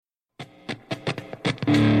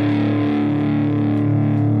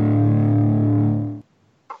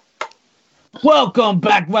Welcome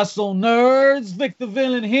back, Wrestle Nerds. Victor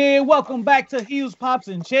Villain here. Welcome back to Heels, Pops,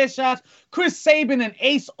 and Chair Shots. Chris Sabin and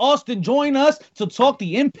Ace Austin join us to talk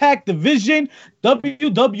the Impact Division.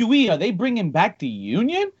 WWE, are they bringing back the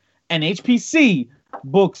Union? And HPC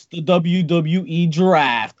books the WWE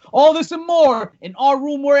Draft. All this and more in our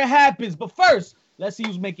room where it happens. But first, let's see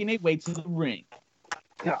who's making their way to the ring.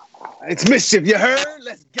 Yeah, it's Mischief, you heard?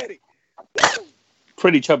 Let's get it.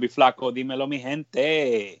 Pretty chubby flaco, dímelo mi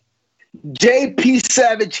gente. JP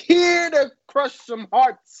Savage here to crush some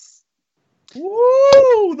hearts.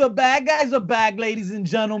 Woo! The bad guys are back, ladies and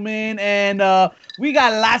gentlemen, and we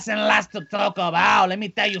got lots and lots to talk about. Let me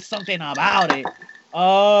tell you something about it.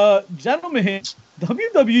 Gentlemen,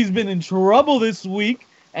 WWE's been in trouble this week,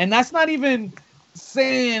 and that's not even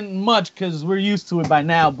saying much because we're used to it by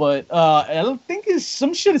now, but I don't think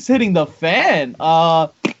some shit is hitting the fan.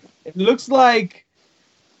 It looks like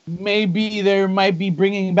maybe they might be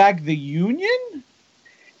bringing back the Union?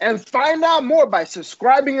 And find out more by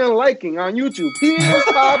subscribing and liking on YouTube. Here's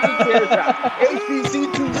Pops and Chair Shot,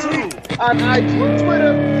 APC23 on IG and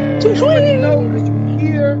Twitter. Just let you know that you're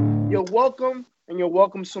here, you're welcome, and you're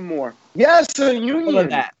welcome some more. Yes, a Union. All of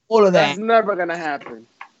that. All of that. That's never going to happen.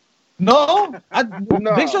 No?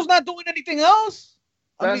 No. Big Show's not doing anything else?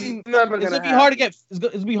 That's never gonna happen. It's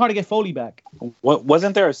gonna be hard to get Foley back. What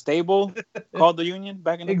wasn't there a stable called the Union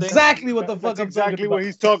back in the day? Exactly what the fuck I'm exactly what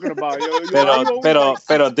he's talking about. Pero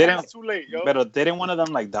didn't one of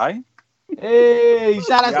them like die? Hey,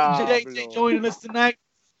 shout out to JJ joining us tonight.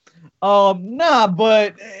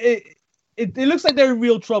 But it looks like they're in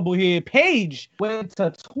real trouble here. Paige went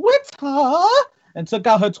to Twitter and took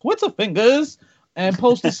out her Twitter fingers and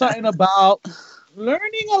posted something about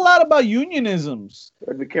learning a lot about unionisms.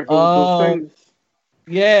 Be careful with those things.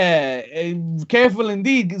 Yeah, careful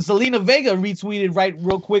indeed. Selena Vega retweeted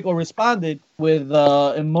real quick or responded with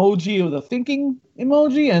emoji of the thinking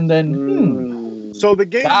emoji, and then So the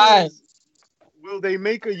game is, will they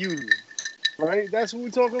make a union? Right? That's what we're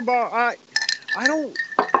talking about.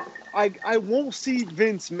 I won't see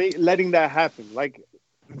Vince letting that happen. Like,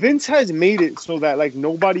 Vince has made it so that like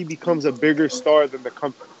nobody becomes a bigger star than the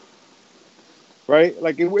company. Right?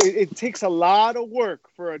 Like, it takes a lot of work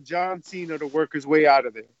for a John Cena to work his way out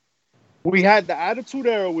of there. We had the Attitude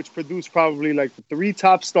Era, which produced probably like the 3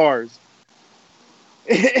 top stars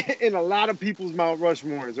in a lot of people's Mount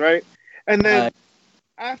Rushmores, right? And then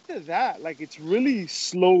after that, like, it's really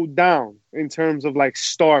slowed down in terms of like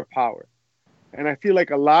star power. And I feel like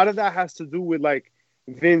a lot of that has to do with like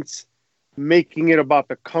Vince making it about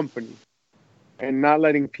the company and not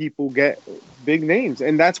letting people get big names.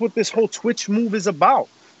 And that's what this whole Twitch move is about.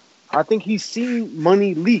 I think he's seeing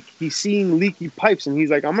money leak. He's seeing leaky pipes, and he's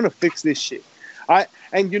like, I'm going to fix this shit.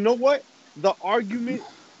 And you know what? The argument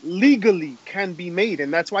legally can be made,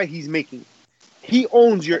 and that's why he's making it. He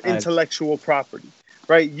owns your intellectual property,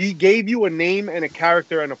 right? He gave you a name and a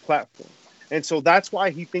character and a platform. And so that's why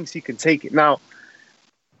he thinks he can take it. Now,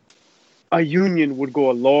 a union would go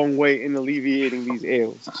a long way in alleviating these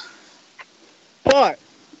ails. But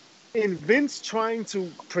in Vince trying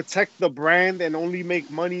to protect the brand and only make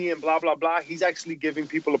money and blah, blah, blah, he's actually giving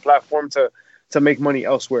people a platform to make money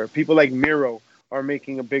elsewhere. People like Miro are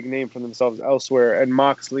making a big name for themselves elsewhere, and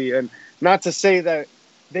Moxley. And not to say that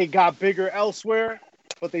they got bigger elsewhere,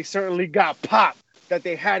 but they certainly got pop that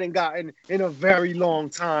they hadn't gotten in a very long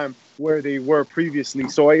time where they were previously.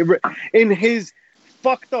 So in his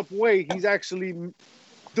fucked up way, he's actually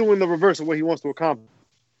doing the reverse of what he wants to accomplish.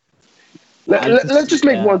 Let's just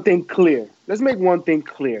make one thing clear. Let's make one thing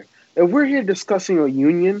clear. If we're here discussing a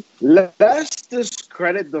union, let's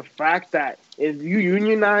discredit the fact that if you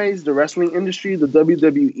unionize the wrestling industry, the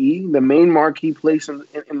WWE, the main marquee place in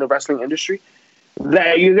the wrestling industry,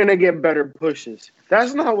 that you're going to get better pushes.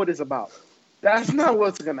 That's not what it's about. That's not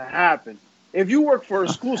what's going to happen. If you work for a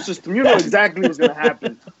school system, you know exactly what's going to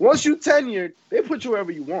happen. Once you're tenured, they put you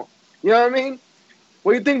wherever you want. You know what I mean?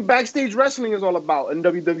 What do you think backstage wrestling is all about in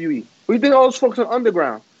WWE? What do you think all those folks on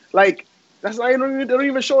Underground? Like, that's why they don't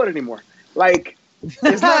even show it anymore. Like, it's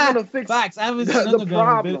not going to fix the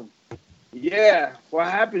problem. Yeah, what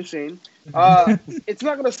happened, Shane? It's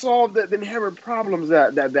not going to solve the inherent problems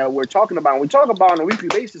that we're talking about. We talk about on a weekly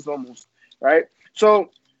basis almost, right? So,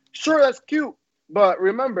 sure, that's cute. But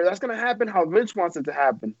remember, that's going to happen how Vince wants it to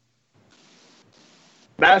happen.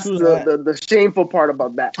 That's the shameful part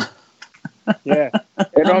about that. Yeah,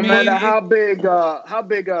 it don't matter how big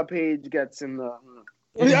Paige gets in the.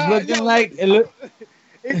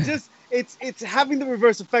 It's having the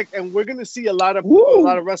reverse effect, and we're gonna see a lot of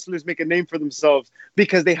wrestlers make a name for themselves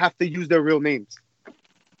because they have to use their real names.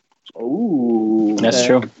 Ooh, that's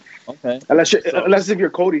true. Okay, unless if you're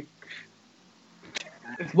Cody.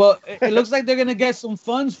 Well, it looks like they're gonna get some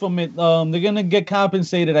funds from it. They're gonna get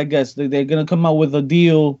compensated, I guess. They're gonna come out with a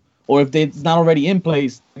deal, or if it's not already in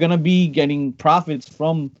place, they're gonna be getting profits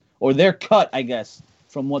from, or their cut, I guess,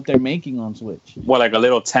 from what they're making on Switch. What, like a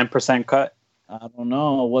little 10% cut? I don't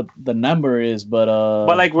know what the number is, but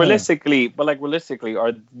realistically,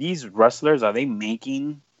 are these wrestlers, are they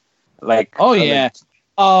making like oh yeah,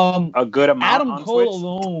 a good amount? Adam on Cole Switch?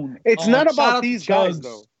 alone. It's not shout about out these to guys Chugs.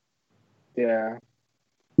 though. Yeah.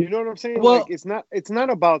 You know what I'm saying? Well- Like it's not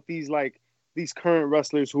about these current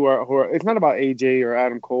wrestlers who are. It's not about AJ or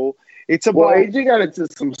Adam Cole. It's about Well, AJ got into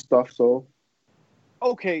some stuff, so.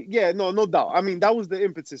 okay, yeah, no doubt. I mean, that was the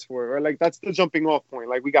impetus for it, right? Like that's the jumping off point.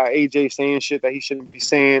 Like we got AJ saying shit that he shouldn't be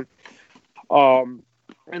saying, and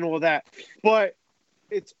all that. But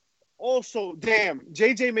it's also, damn,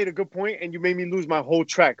 JJ made a good point, and you made me lose my whole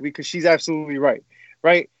track because she's absolutely right.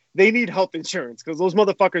 Right? They need health insurance because those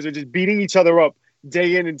motherfuckers are just beating each other up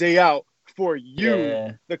day in and day out for you,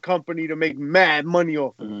 Yeah. the company, to make mad money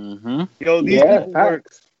off of. Mm-hmm. Yo, these Yeah, people work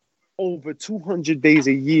facts. over 200 days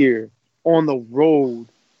a year on the road.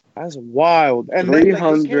 That's wild. And then, like, they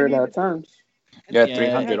can't 300 even- at times. Yeah, Yeah.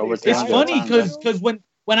 300 over It's 300. It's funny times. because when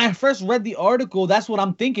I first read the article, that's what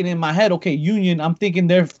I'm thinking in my head. Okay, Union. I'm thinking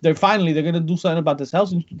they're finally they're gonna do something about this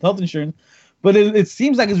health insurance, but it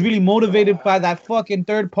seems like it's really motivated by that fucking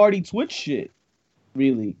third party Twitch shit.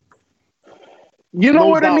 Really, You know No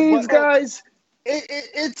what doubt, it means, but- guys?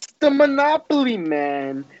 It's the monopoly,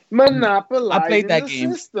 man. Monopolizing I played that the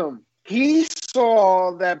game. system. He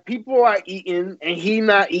saw that people are eating and he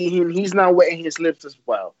not eating. He's not wetting his lips as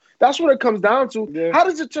well. That's what it comes down to. Yeah. How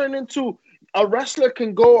does it turn into a wrestler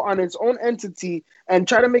can go on its own entity and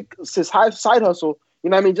try to make his side hustle? You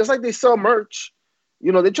know what I mean? Just like they sell merch.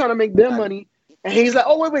 You know, they're trying to make their money. And he's like,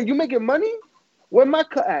 oh, wait, you making money? Where my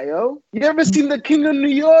cut at, yo? You ever seen the King of New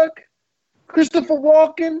York? Christopher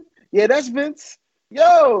Walken? Yeah, that's Vince.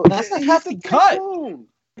 Yo, That's a he's hefty the cut. tycoon.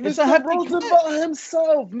 It's a Mr. hefty Roosevelt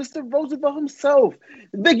himself. Mr. Roosevelt himself.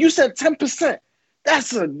 Vic, you said 10%.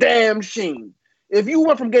 That's a damn shame. If you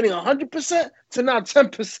went from getting 100% to now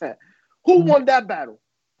 10%, who won that battle?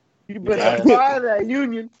 You better buy that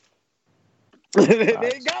Union.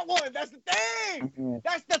 they ain't got one. That's the thing.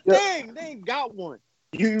 That's the thing. They ain't got one.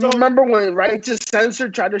 You So- remember when Righteous Censor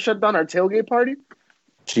tried to shut down our tailgate party?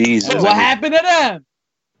 Jesus. what happened to them?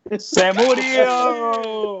 Se murió.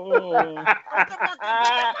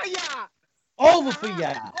 Over for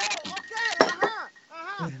ya.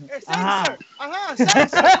 Ajá. Ajá.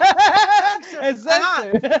 Censor. Es Ajá.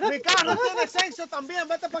 censor. Mi carro tiene sensor también.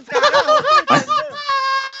 Vete para carajo.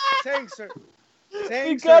 Sensor.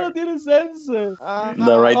 Mi carro tiene sensor.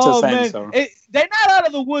 The right to Oh, man. censor. They're not out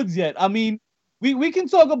of the woods yet. I mean, we can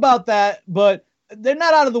talk about that, but they're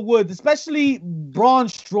not out of the woods, especially Braun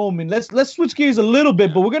Strowman. Let's switch gears a little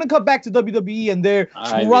bit, but we're gonna come back to WWE and their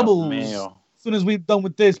Ay, Dios troubles mío. as soon as we're done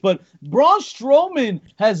with this. But Braun Strowman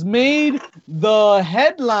has made the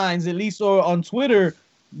headlines, at least or on Twitter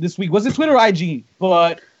this week. Was it Twitter or IG?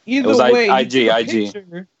 But either was way, IG.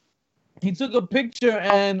 he took a picture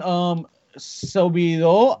and se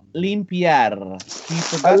olvidó limpiar. He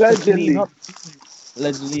forgot to Allegedly. clean up.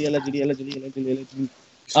 Allegedly.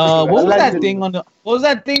 What was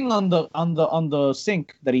that thing on the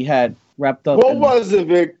sink that he had wrapped up? What in? was it,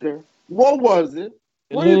 Victor? What was it?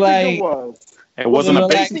 What do you think it was? It wasn't a Was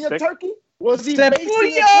it basic basting a stick. turkey? Was he Said, basting a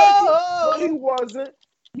turkey? "Booyah!" No, he wasn't.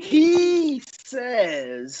 He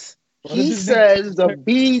says What he does it says the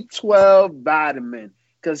B12 vitamin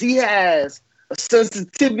because he has a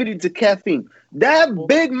sensitivity to caffeine. That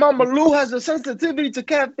big Mama Lou has a sensitivity to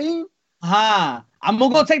caffeine. I'm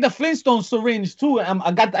gonna go take the Flintstones syringe too. I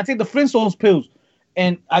take the Flintstones pills,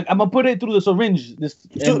 and I'm gonna put it through the syringe.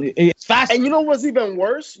 It's fast. And you know what's even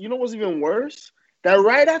worse? That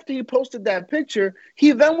right after he posted that picture,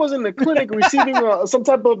 he then was in the clinic receiving some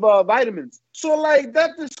type of vitamins. So, like,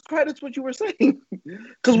 that discredits what you were saying.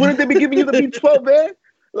 Because wouldn't they be giving you the B12 there?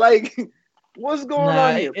 Like, what's going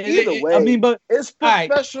on here? Either way, I mean, but it's right.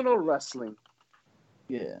 professional wrestling.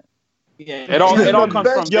 yeah. It all comes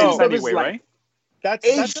from Yo, Vince anyway, right?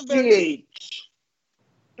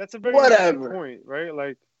 That's a very Whatever. interesting point, right?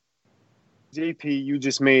 Like, JP, you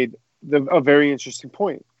just made a very interesting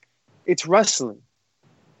point. It's wrestling,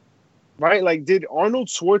 right? Like, did Arnold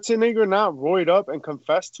Schwarzenegger not roid up and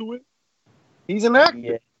confess to it? He's an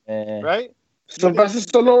actor, right? Sylvester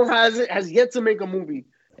Stallone has yet to make a movie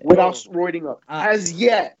without roiding up. Has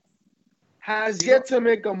yet to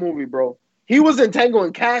make a movie, bro. He was in Tango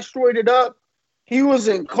and Cash roided up. He was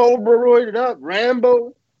in Cobra roided up.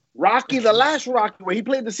 Rambo, Rocky, the last Rocky, where he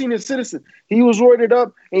played the senior citizen. He was roided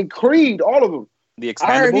up. And Creed, all of them. The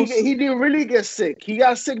I heard Expendables. he didn't really get sick. He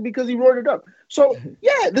got sick because he wrote it up. So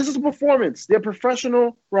yeah, this is a performance. They're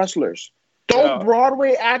professional wrestlers. Don't Yeah.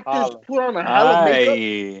 Broadway actors put on a hell of makeup?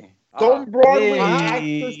 Aye. Don't Broadway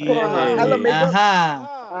actors put on a hell of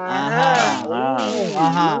makeup?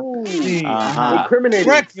 Ajá. Sí, ajá. Incriminating.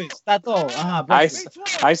 Breakfast, está todo. Ajá,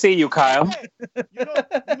 breakfast. I see you, Kyle. You know,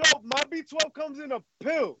 my B12 comes in a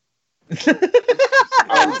pill.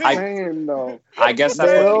 I'm saying though. I guess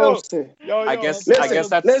that's I guess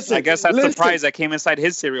that's the prize that came inside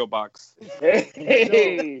his cereal box.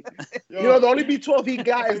 Hey, you know the only B12 he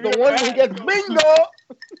got is the one who gets bingo.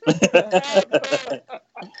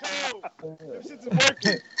 This shit's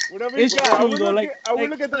working. Whatever It's you true, though, Are we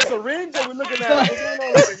looking at the syringe or we looking at what's going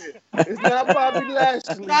on over here? It's not Bobby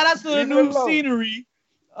Lashley. Shout out to the Leave it new alone. scenery.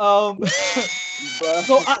 So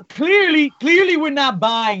clearly we're not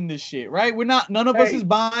buying this shit, right? We're not. None of us is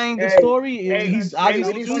buying the story. He's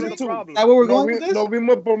obviously this is doing it. the problem. Is that where we're going with this? No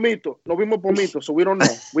vimos pomito, so we don't know.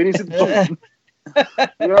 We didn't see the two.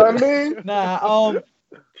 You know what I mean? Nah.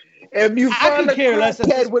 If you I find could a care less at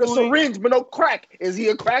this crackhead with a point. syringe but no crack, is he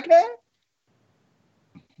a crackhead?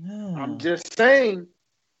 Nah. I'm just saying,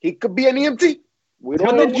 he could be an EMT. We don't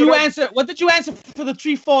What know did you answer? What did you answer for the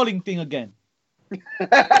tree falling thing again?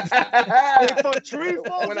 for tree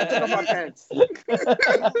falls, when I took off my pants.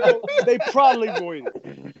 they probably voided.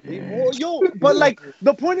 Well, yo, but like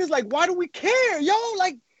the point is like, why do we care, yo?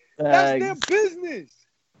 Like that's their business.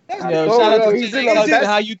 That's Yo, Bro, shout out to he's in Jay. the best-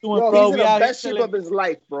 How you doing, Bro, bro? he's in We the out here best shape chilling. of his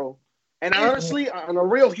life, bro. And honestly, on a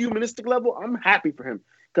real humanistic level, I'm happy for him.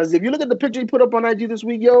 Because if you look at the picture he put up on IG this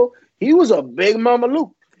week, yo, he was a big Mama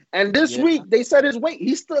Luke. And this week, they said his weight.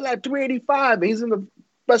 He's still at 385, and he's in the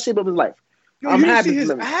best shape of his life. Yo, I'm you didn't happy see for his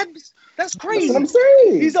him. abs? That's That's crazy. what I'm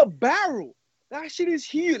saying. He's a barrel. That shit is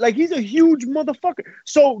huge. Like he's a huge motherfucker.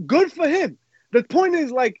 So good for him. The point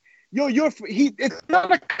is like, yo, it's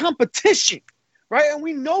not a competition, right? And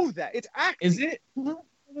we know that. It's acting. Is it?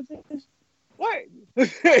 What?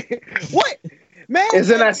 What? Man, It's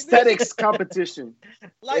an like, aesthetics competition.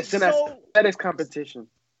 Like It's an so, aesthetics competition.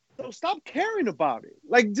 so stop caring about it.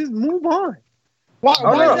 Like just move on. Why Oh,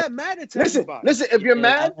 why no. does that matter to Listen, everybody? listen. If you're Yeah,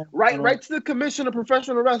 mad, I write know. to the Commission of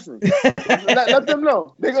Professional Wrestling. let them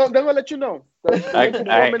know. They're gonna let you know. They're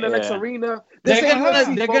performing in the next arena. This ain't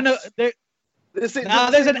UFC, They're gonna. folks. They're, This ain't-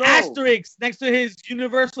 now this there's ain't an no. asterisk next to his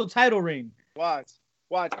universal title reign. Watch.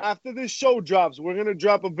 After this show drops, we're gonna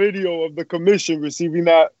drop a video of the commission receiving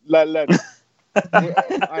that letter.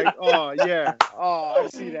 Oh yeah. Oh, I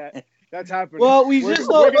see that. That's happening. Well, we We're- just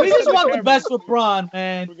we're gonna we just send want the camera. best for Braun,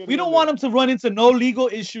 man. We're gonna We don't do want that. him to run into no legal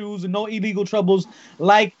issues and no illegal troubles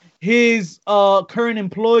like his current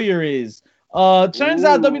employer is. Turns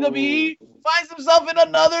out Ooh. WWE finds himself in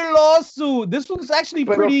another lawsuit. This one's actually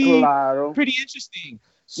Pero pretty claro. interesting.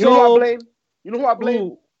 You know who I So blame? You know who I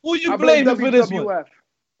blame? who you I blame blaming for this one? WWF.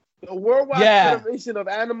 The Worldwide Yeah. Federation of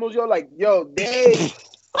Animals. You're like, yo, they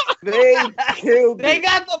killed They it.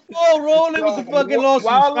 got the ball rolling with the fucking lawsuits,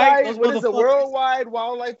 right? Wildlife, Those what is it? motherfuckers. Worldwide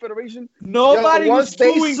Wildlife Federation. Nobody Yo, was once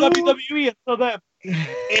they suing sued- WWE until them.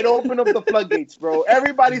 It opened up the floodgates, bro.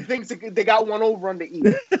 Everybody thinks they got one over on the E.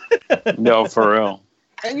 No, for real.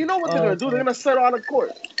 And you know what they're Oh, gonna do? man. They're gonna settle out of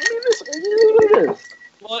court. I mean, this is what it is.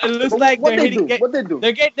 Well, it looks But like what they're they hitting. do? What they do?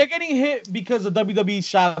 They're getting hit because of WWE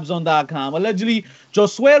ShopZone.com. Allegedly,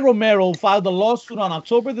 Josue Romero filed a lawsuit on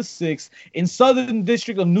October the 6th in Southern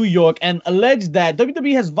District of New York and alleged that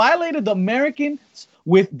WWE has violated the Americans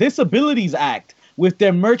with Disabilities Act with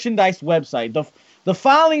their merchandise website. The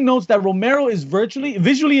filing notes that Romero is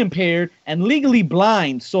visually impaired and legally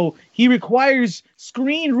blind, so he requires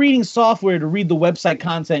screen reading software to read the website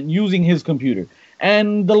content using his computer.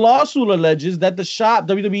 And the lawsuit alleges that the shop,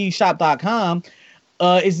 WWEshop.com,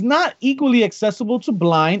 is not equally accessible to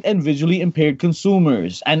blind and visually impaired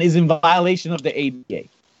consumers and is in violation of the ADA.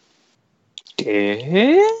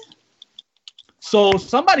 So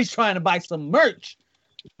somebody's trying to buy some merch,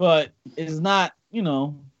 but it's not,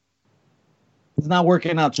 it's not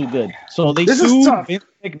working out too good. So they This is sued tough. Vince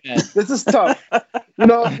McMahon. This is tough. You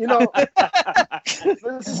know.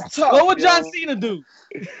 This is tough. What would John yo. Cena do?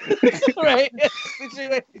 Right?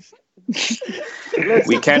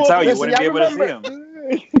 We can't tell. You wouldn't be y'all able to see him.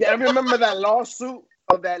 Yeah, I remember that lawsuit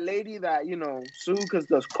of that lady that sued because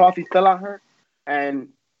the coffee fell on her, and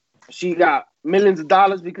she got millions of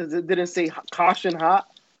dollars because it didn't say caution hot.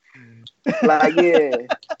 Like yeah.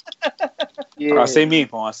 Así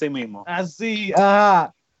mismo. I see.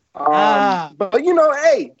 But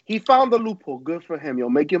hey, he found the loophole. Good for him, yo.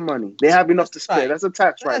 Make your money. They have enough to spare. Right. That's a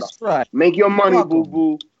tax write-off. That's right. Make your money, Welcome.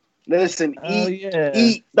 boo boo. Listen, Oh, yeah.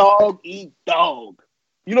 eat dog.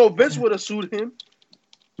 You know Vince would have sued him.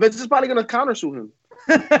 Vince is probably gonna countersue him.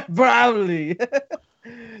 Probably.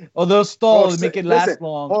 Or they'll stall and make it last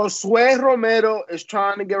long. Josue Romero is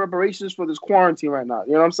trying to get reparations for this quarantine right now.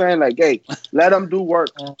 You know what I'm saying? Like, hey, let him do work.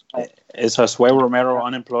 Is Josue Romero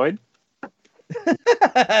unemployed?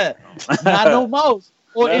 Not no more.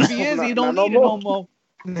 Or if he is, he don't need it no more.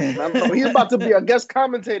 He's about to be a guest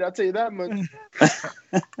commentator, I'll tell you that much.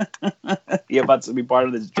 He's about to be part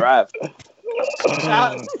of this draft.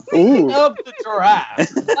 Speaking of the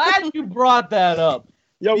draft, glad you brought that up.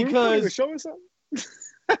 Yo, because we show or something?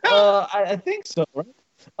 I think so, right?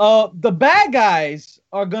 The bad guys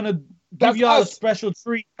are gonna give y'all a special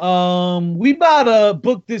treat. We about to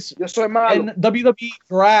book this WWE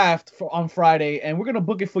draft on Friday, and we're gonna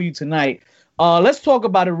book it for you tonight. Let's talk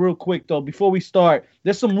about it real quick though before we start.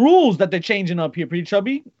 There's some rules that they're changing up here, pretty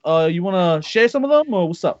chubby. You wanna share some of them, or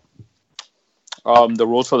what's up? The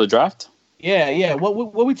rules for the draft. Yeah.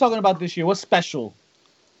 What we talking about this year? What's special?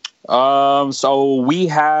 So we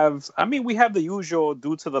have the usual.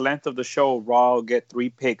 Due to the length of the show, Raw will get 3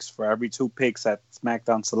 picks for every 2 picks that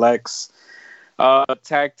SmackDown selects.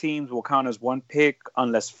 Tag teams will count as 1 pick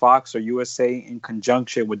unless Fox or USA, in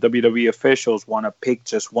conjunction with WWE officials, want to pick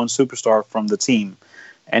just 1 superstar from the team.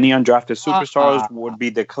 Any undrafted superstars would be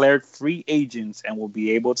declared free agents and will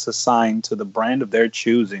be able to sign to the brand of their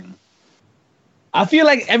choosing. I feel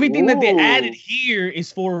like everything that they added here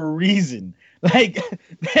is for a reason. Like,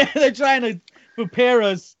 they're trying to prepare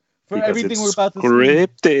us for because everything we're about to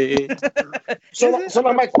see. So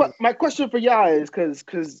my question for y'all is,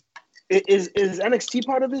 because is NXT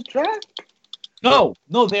part of this draft? No,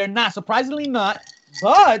 they're not. Surprisingly not.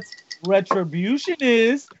 But Retribution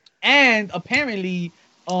is, and apparently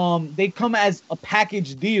they come as a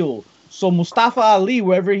package deal. So Mustafa Ali,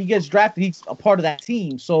 wherever he gets drafted, he's a part of that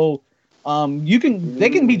team. So they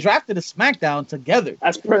can be drafted to SmackDown together.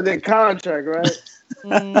 As per their contract, right?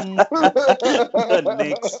 The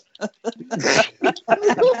Knicks.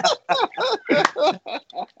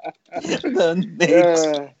 The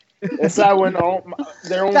Knicks. It's how when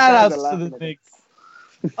their own shout outs to the Knicks.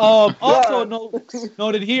 Also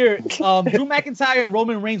noted here, Drew McIntyre and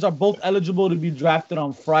Roman Reigns are both eligible to be drafted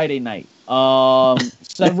on Friday night.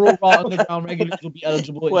 Several Raw Underground regulars will be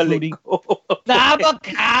eligible, including the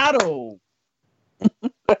Avocado.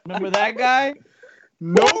 Remember that guy?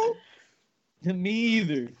 No. Me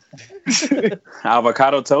either.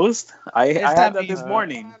 Avocado toast? I had that this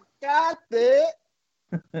morning. Got it.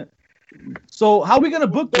 So how are we gonna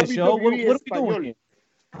book this, yo? What are we doing here?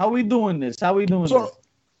 How are we doing this? So wait.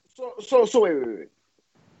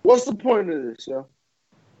 What's the point of this, yo?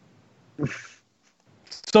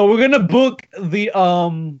 So we're gonna book the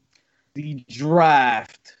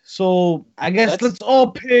draft. So I guess let's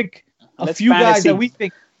all pick a few guys that we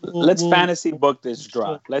think. Let's fantasy book this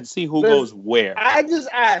draft. Let's see who goes where. I just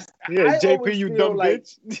asked. Yeah, JP, you dumb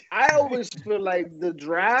bitch. I always feel like the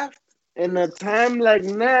draft in a time like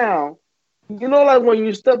now, you know, like when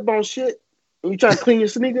you step on shit and you try to clean your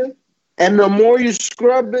sneaker, and the more you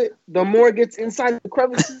scrub it, the more it gets inside the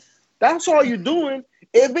crevices. That's all you're doing.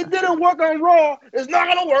 If it didn't work on Raw, it's not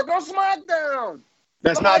gonna work on SmackDown.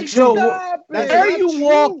 That's not true. Where are you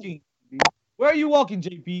walking? Where are you walking,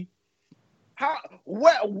 JP? How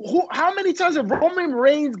many times did Roman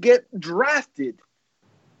Reigns get drafted?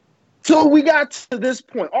 So we got to this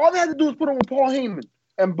point. All they had to do was put on with Paul Heyman,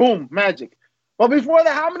 and boom, magic. But before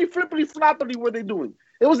that, how many flippity floppity were they doing?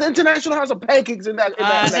 It was the International House of Pancakes in that.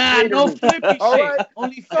 No flippy shit. Right?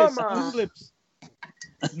 Only flips. No flips.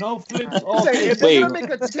 No flips. If you're gonna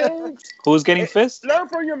make a change, who's getting fist? Learn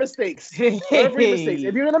from your mistakes.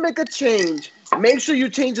 If you're gonna make a change, make sure you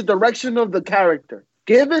change the direction of the character.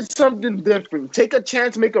 Give it something different. Take a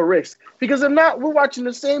chance, make a risk. Because if not, we're watching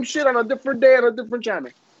the same shit on a different day on a different channel.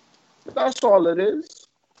 That's all it is.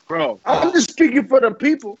 Bro. I'm just speaking for the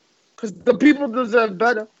people. Because the people deserve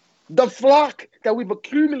better. The flock that we've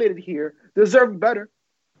accumulated here deserve better.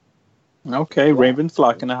 Okay, Raven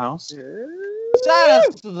flock in the house. Yeah. Shout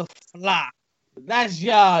out to the flock. That's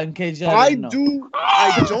y'all, in case y'all didn't know.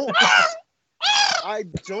 I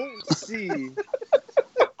don't see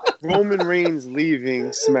Roman Reigns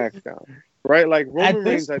leaving SmackDown, right? Like Roman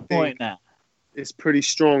Reigns, I think, is pretty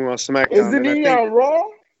strong on SmackDown. Isn't he on Raw?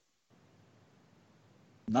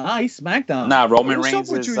 Nah, he's SmackDown. Nah, Roman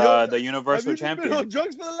Reigns is the Universal Champion. Been on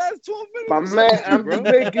drugs for the last 12 minutes. My man, I'm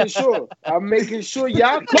making sure. I'm making sure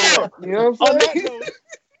y'all come. You know what I'm saying?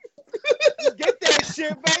 Get that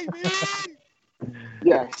shit, baby.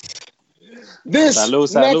 Yes. This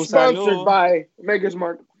next sponsored by Maker's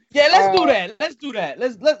Mark. Yeah, let's do that.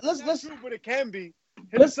 Let's true, but it can be.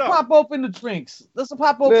 Let's pop open the drinks. Let's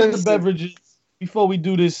pop open the beverages before we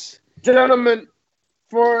do this. Gentlemen,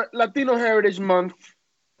 for Latino Heritage Month.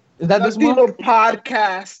 Is that this Latino month?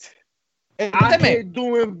 podcast. Out Escúchame. here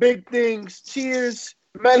doing big things. Cheers.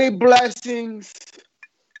 Many blessings.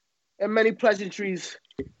 And many pleasantries.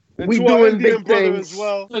 And We to our doing Indian big brother things. as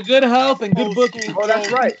well. For good health and good Old booking. school. Oh,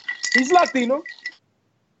 that's right. He's Latino.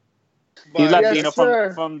 He's But- Latino Yes,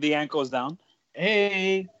 sir. from the ankles down.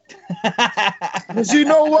 Hey. But you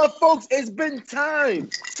know what, folks? It's been time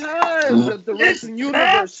that the wrestling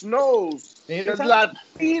universe knows that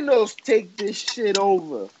Latinos take this shit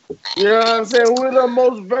over. You know what I'm saying? We're the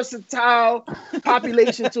most versatile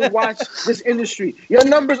population to watch this industry. Your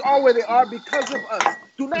numbers are where they are because of us.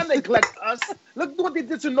 Do not neglect us. Look what they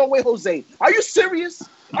did to No Way Jose. Are you serious?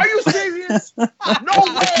 Are you serious? No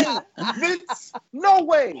way, Vince. No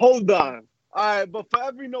way. Hold on. All right, but for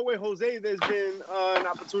every No Way Jose, there's been an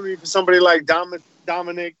opportunity for somebody like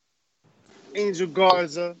Dominic, Angel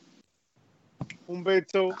Garza,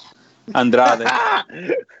 Humberto, Andrade.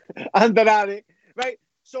 Andrade, right?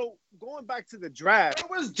 So going back to the draft,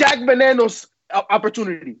 Where was Jack Veneno's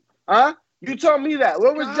opportunity? Huh? You tell me that.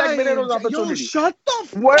 Where was Jack Veneno's Yo, opportunity? shut the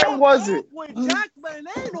fuck Where was up it? with Jack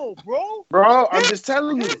Veneno, bro? Bro, I'm just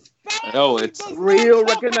telling you. Yo, it's Real,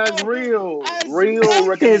 recognize real. Real,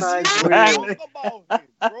 recognize real.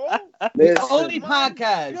 The Listen, only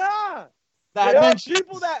podcast Yeah. that There are mentions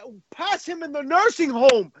people that pass him in the nursing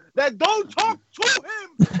home that don't talk to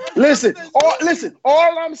him. listen,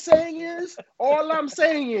 all I'm saying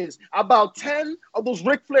is about 10 of those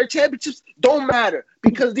Ric Flair championships don't matter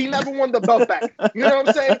because he never won the belt back. You know what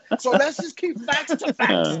I'm saying? So let's just keep facts to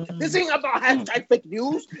facts. This ain't about hashtag fake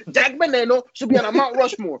news. Jack Veneno should be on a Mount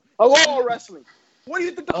Rushmore of all wrestling. What do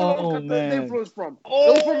you think the Colón got the influence from? It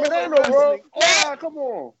was from Veneno, bro. Yeah, come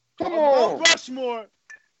on. Come Mount on. Rushmore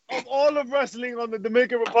of all of wrestling on the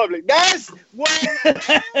Dominican Republic. That's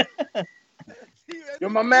what. Yo,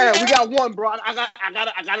 my man, we got one, bro. I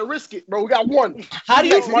gotta risk it, bro. We got one. How do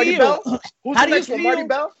you Next, Marty feel? Bell? Who's How the do you next one? Marty feel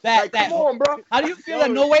Bell? that- Like, that- come on, bro. How do you feel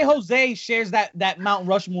that No Way Jose shares that Mount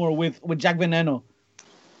Rushmore with Jack Veneno?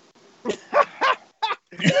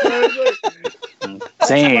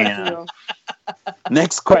 Damn.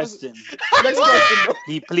 Next question. Next question, bro.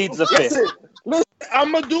 He pleads the fifth. Listen,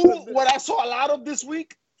 I'm gonna do what I saw a lot of this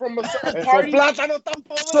week from a certain Eso party. plátano tan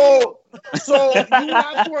podrido. So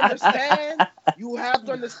you have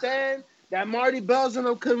to understand that Marty Bell's an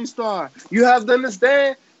upcoming star. You have to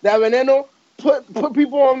understand that Veneno put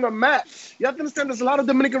people on the map. You have to understand there's a lot of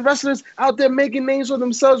Dominican wrestlers out there making names for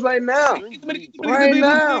themselves right now. Right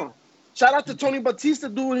now. Shout out to Tony Batista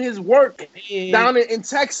doing his work down in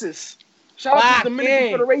Texas. Shout out to the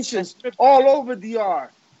Dominican Federation all over DR.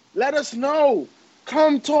 Let us know.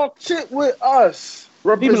 Come talk shit with us.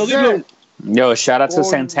 Represent. Yo, shout out to Oh,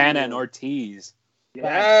 Santana yeah. and Ortiz.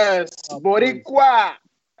 Yes. Boricua.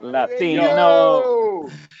 Latino. Yo.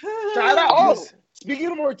 Shout out. Oh,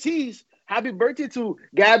 speaking of Ortiz, happy birthday to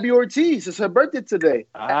Gabby Ortiz. It's her birthday today.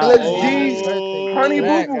 Let's G's, honey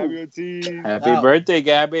boo boo. Happy birthday,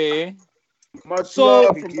 Gabby. Much So,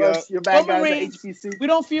 love from us, your bad Roman guys Reigns- at HPC. We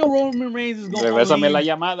don't feel Roman Reigns is going to Regresame la leave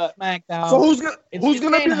llamada. SmackDown. So who's gonna It's be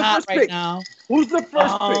getting the hot first right pick? now. Who's the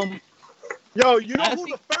first pick? Yo, you know I who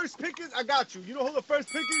think- the first pick is? I got you. You know who the first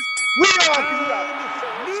pick is? We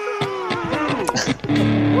are.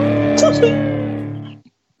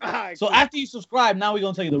 Alright, So cool. after you subscribe, now we're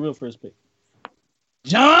going to tell you the real first pick.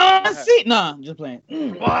 John Cena. Nah, I'm just playing.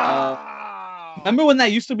 Wow. Remember when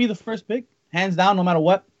that used to be the first pick? Hands down, no matter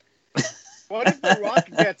what. What if The Rock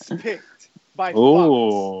gets picked by Fox?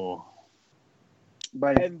 Ooh.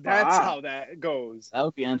 And that's how that goes. That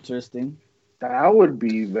would be interesting. That would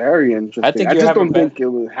be very interesting. I think I you just have a don't bet. think it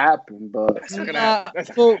would happen, but That's not gonna happen. That's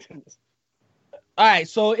not So- gonna happen. All right,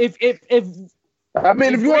 so if I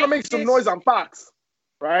mean, if you want to make some noise on Fox,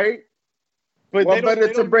 right? But What they don't- better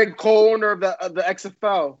they to don't- bring co-owner of the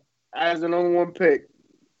XFL as the number one pick,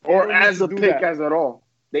 or They don't need as to a do pick that. as at all?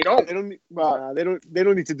 They don't. They don't. Need, But- they don't. They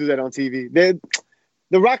don't need to do that on TV.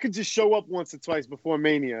 The Rock could just show up once or twice before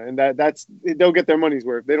Mania, and that's they'll get their money's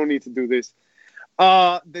worth. They don't need to do this.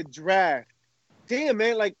 The draft. Damn,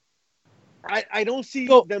 man. Like, I don't see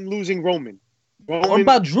them losing Roman. what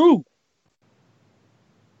about Drew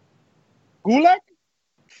Gulak?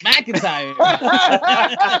 McIntyre?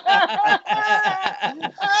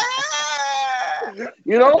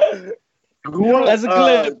 You know, That's a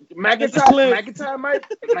clip. That's a clip. McIntyre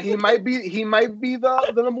might be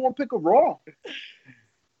the number one pick of Raw.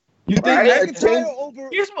 You think Right. that? McIntyre over.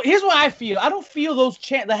 Here's what I feel. I don't feel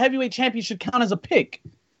the heavyweight champions should count as a pick.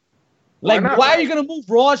 Like, not? why are you gonna move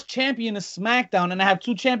Raw's champion to SmackDown and have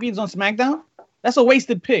two champions on SmackDown? That's a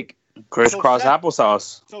wasted pick. Crisscross So that-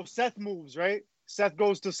 applesauce. So Seth moves, right? Seth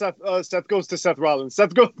goes to Seth Rollins.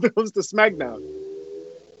 Seth goes to SmackDown.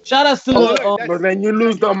 Shout outs to But then you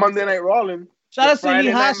lose the Monday Night Rollins. shout outs to Friday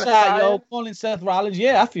Lee Night Hotshot, Messiah. yo, calling Seth Rollins.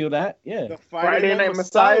 Yeah, I feel that. Yeah. The Friday Night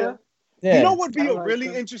Messiah. Yeah. You know what would be I a like really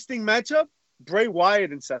them. interesting matchup? Bray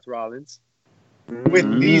Wyatt and Seth Rollins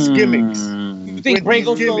with these gimmicks. You think with Bray these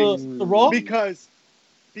goes gimmicks. to Raw? Because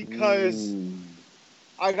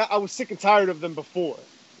I was sick and tired of them before,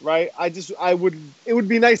 right? It would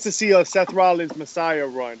be nice to see a Seth Rollins Messiah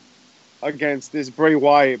run against this Bray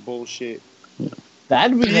Wyatt bullshit.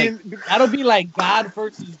 That'll be like God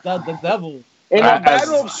versus the devil. In a As-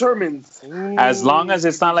 battle of sermons. As long as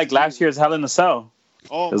it's not like last year's Hell in a Cell.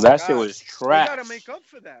 Oh, Because my that shit God. was They trash. gotta make up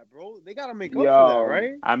for that, bro. They gotta make up Yo. for that,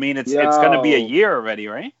 right? I mean, it's gonna be a Yo. year already,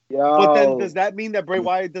 right? But then does that mean that Bray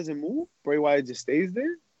Wyatt doesn't move? Bray Wyatt just stays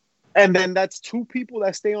there? And then that's two people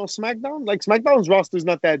that stay on SmackDown? Like, SmackDown's roster's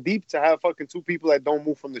not that deep to have fucking two people that don't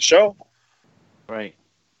move from the show. Right.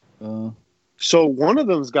 So one of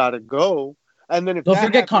them's got to go. And then if Don't that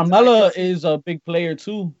forget, happens, Carmella I can see- is a big player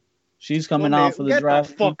too. She's coming Oh, out man, for the get draft.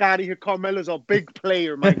 the fuck out of here. Carmella's a big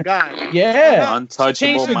player, my God. Yeah, Untouchable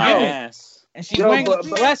Changed the my game. ass. and she's Yo, wearing but- a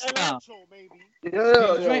dress now.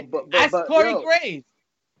 Ask Corey Graves.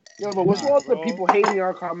 But what's wrong with the people hating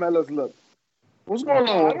on Carmella's look? What's going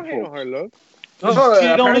on? I with don't hate on folks? her look. Oh, She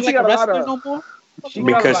don't look apparently like got a a lot wrestler of- no more. She got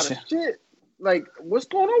a lot Because of shit. Like, what's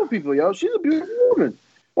going on with people, yo? She's a beautiful woman.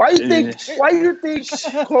 Why you think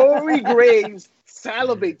Corey Graves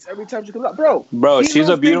salivates every time she comes out? Bro, Bro, he she's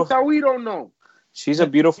a knows beautiful things that we don't know. she's a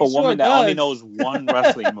beautiful He sure woman that only does. knows one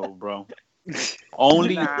wrestling move, bro.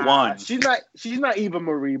 Only Nah, one. She's not Eva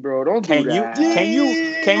Marie, bro. Don't Can do you that.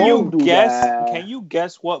 can Don't do you guess that. can you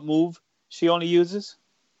guess what move she only uses?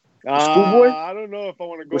 Schoolboy? I don't know if I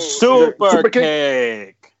want to go. Super Super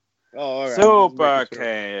kick. Oh, all right. Super Just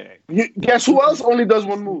making kick. Guess who else only does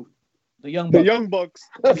one move? The young sure. The buck. Young Bucks.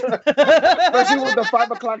 Especially with the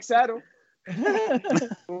 5 o'clock saddle.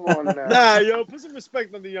 Come on now. Nah, yo, put some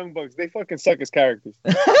respect on the Young Bucks. They fucking suck as characters.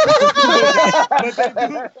 But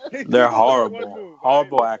they do They're one horrible. move,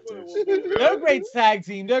 Horrible right? actors. They're a great tag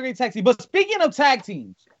team. But speaking of tag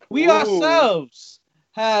teams, we Ooh. ourselves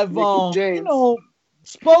have Mickey James.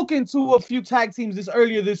 spoken to a few tag teams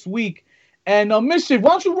earlier this week. And Mischief,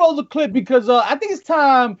 why don't you roll the clip, because I think it's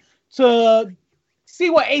time to see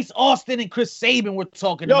what Ace Austin and Chris Sabin were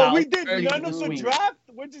talking Yo, about. we did earlier none of this the week. draft.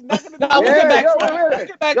 We're just not gonna do No, we'll get back to it. yo, We'll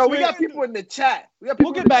get back Yo, to we it. got people in the chat. We got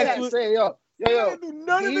people We'll in get the back to chat it. saying, yo, We're not gonna do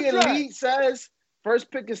none of the draft. Elite says first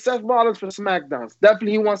pick is Seth Rollins for SmackDown.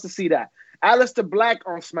 Definitely he wants to see that. Aleister Black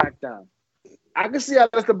on SmackDown. I can see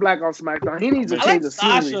Aleister Black on SmackDown. He needs to I change like the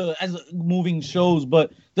scenery. Sasha as moving shows,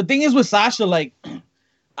 but the thing is with Sasha, like,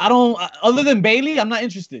 I don't. Other than Bailey, I'm not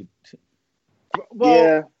interested. Well,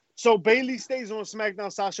 Yeah. so Bailey stays on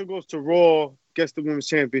SmackDown. Sasha goes to Raw, gets the Women's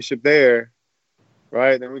Championship there.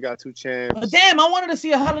 Right? Then we got two champs. But damn, I wanted to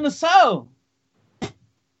see a Hell in a Cell.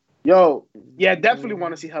 Yo, yeah, definitely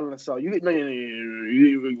want to see Hell in a Cell. You gotta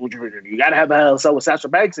have a Hell in a Cell with Sasha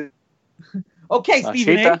Banks. Okay,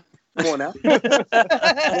 Stephen A. Rashida? Come on now.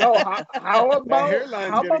 Yo, how about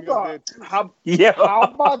hairline's getting a bit. Yeah. how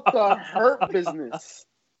about the Hurt Business?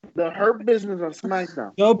 The Hurt Business on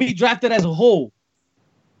SmackDown. They'll be drafted as a whole.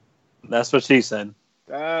 That's what she said.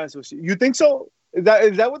 That's what you think so? Is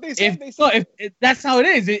that what they said? If that's how it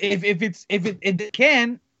is. If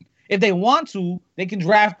they want to, they can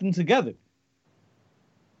draft them together.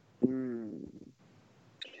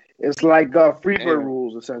 It's like Freebird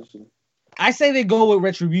rules, essentially. I say they go with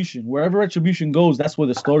Retribution. Wherever Retribution goes, that's where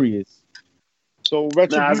the story is. So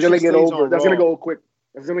Retribution Nah, it's gonna get stays over. on That's Raw. gonna go quick.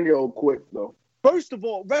 It's gonna go quick though. First of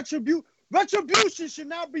all, Retribution should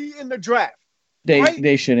not be in the draft. They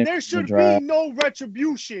Right? shouldn't. There should be draft. no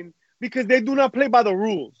Retribution because they do not play by the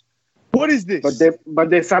rules. What is this? But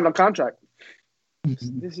they signed a contract.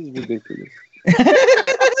 This is ridiculous.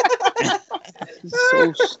 This is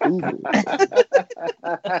so stupid.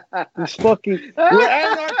 This fucking we're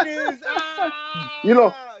anarchists. You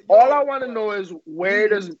know, all I want to know is where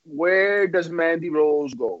does Mandy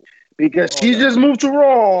Rose go? Because she just moved to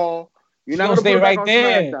Raw. You're not She'll gonna stay put her right back on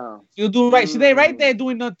there. SmackDown. She'll do right. She's right there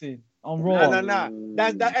doing nothing on Raw. Nah.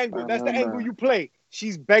 That's the angle. That's the angle you play.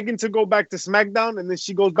 She's begging to go back to SmackDown, and then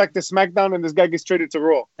she goes back to SmackDown, and this guy gets traded to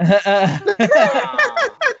Raw.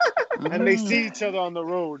 And they see each other on the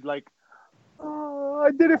road, like, oh, I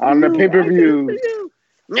did it for On you. the pay-per-view. I did it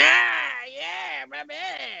for you.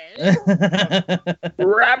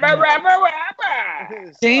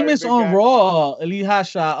 Sorry, Sheamus big on guy. Raw, Elite Hot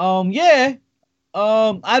Shot. Yeah.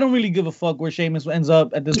 I don't really give a fuck where Sheamus ends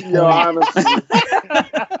up at this point. Yo, honestly,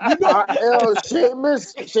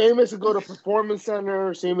 Sheamus could go to Performance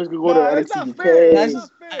Center. Sheamus could go Nah, to that's not NXT fair. That's That's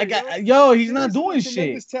just, not fair, he's not doing shit.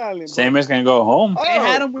 Tremendous talent, bro. Sheamus can go home. They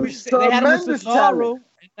had him with tremendous Cesaro. talent.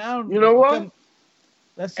 And now, You know what?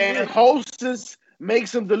 That's And it. Hostess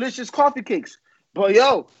makes some delicious coffee cakes. But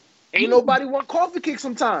yo, ain't nobody want coffee cakes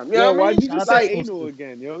sometime. You know what I Why mean? you just Shout out say to anal Hostess.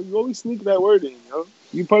 again, yo? You always sneak that word in, yo.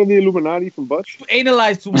 You part of the Illuminati from Butch? You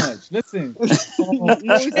analize too much. Listen, You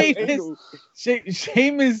always say anal.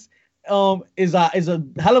 Sheamus is a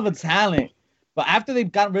hell of a talent, but after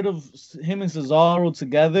they've got rid of him and Cesaro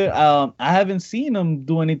together, I haven't seen him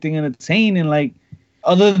do anything entertaining, like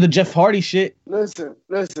other than the Jeff Hardy shit. Listen.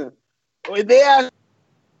 When they ask,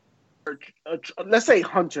 let's say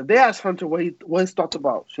Hunter, they asked Hunter what his thoughts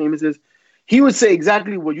about Sheamus is, he would say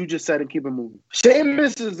exactly what you just said and keep it moving.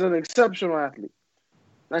 Sheamus is an exceptional athlete.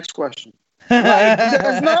 Next question. Like,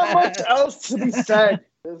 there's not much else to be said.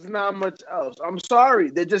 There's not much else. I'm sorry.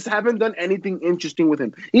 They just haven't done anything interesting with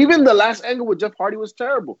him. Even the last angle with Jeff Hardy was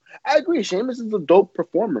terrible. I agree. Sheamus is a dope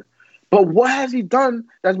performer. But what has he done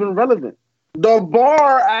that's been relevant? The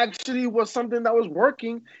bar actually was something that was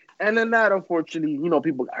working. And then that, unfortunately,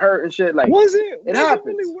 people got hurt and shit. Like, Was it? It was happens.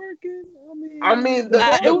 It really working? I mean, It the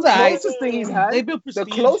was alright. closest thing he's had. They built The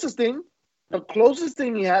prestige. closest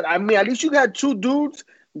thing he had. I mean, at least you had two dudes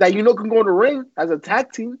that can go in the ring as a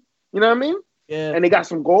tag team. You know what I mean? Yeah, And they got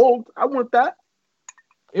some gold. I want that.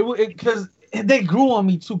 it because they grew on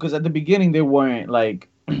me too. Because at the beginning they weren't like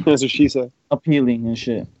That's what she said. appealing and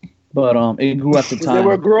shit, but it grew after 'Cause time. they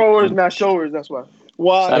were growers, not showers. That's why.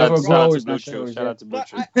 Wow. Shout out that's to right. growers, Blue not Chew. showers, Shout out to Blue But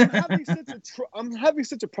Chew. I'm having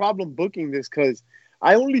such a problem booking this because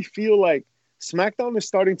I only feel like SmackDown is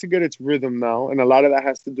starting to get its rhythm now, and a lot of that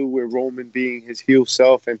has to do with Roman being his heel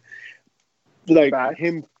self and like Right.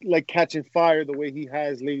 him like catching fire the way he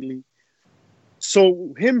has lately.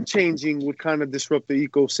 So him changing would kind of disrupt the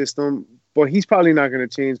ecosystem, but he's probably not going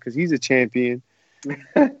to change because he's a champion.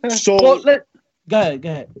 So Well, go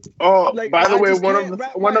ahead. Oh, Like, by the I way, just one can't of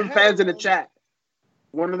wrap the my fans head in the around- chat.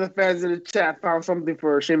 One of the fans in the chat found something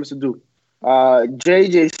for Sheamus to do.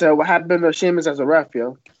 JJ said, "What happened to Sheamus as a ref,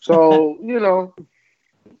 yo?" So yeah,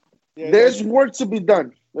 there's work to be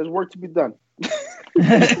done. There's work to be done.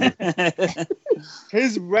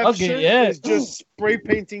 his rep Okay, shirt yeah. is just spray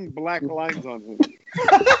painting black lines on him.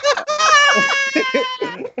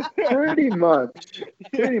 Pretty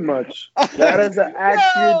much. That is an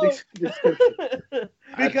accurate description.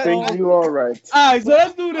 Because I think you are right. All right, so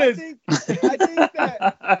let's do I this. think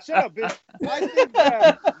that shut up, bitch. I think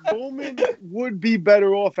that Roman would be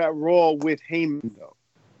better off at Raw with Heyman though.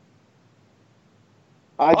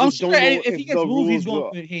 I I'm just sure don't know if he gets the moved, he's rules going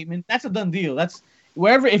will. with Heyman. That's a done deal. That's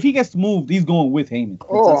wherever if he gets moved, he's going with Heyman.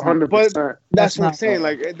 Oh, That's not- 100%. That's what I'm not saying.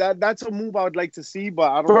 right. Like that's a move I would like to see,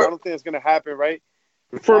 but I don't think it's gonna happen, right?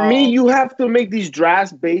 For me, you have to make these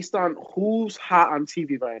drafts based on who's hot on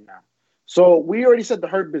TV right now. So we already said the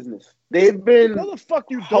Hurt Business. They've been No, the fuck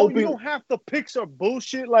you don't. hoping- You don't have to pick some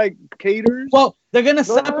bullshit like caters. Well, they're gonna No,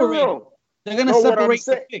 separate. no. They're gonna No, what I'm separate the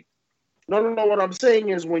saying- pick. No. What I'm saying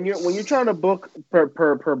is when you're trying to book per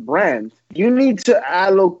brand, you need to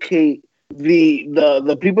allocate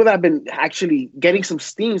the people that have been actually getting some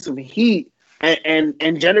steam, some heat,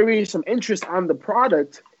 and generating some interest on the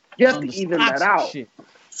product. You have On to the even stocks that and out. shit.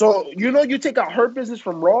 So you take out Hurt Business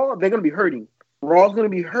from Raw, they're gonna be hurting. Raw's gonna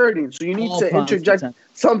be hurting. So you need All to promise interject content.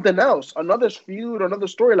 something else, another feud, another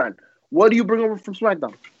storyline. What do you bring over from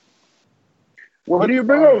SmackDown? What do you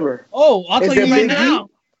bring over? Oh, I'll Is tell you it right Big now.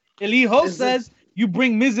 Elite Host Is it- says you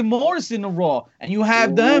bring Miz and Morrison to Raw, and you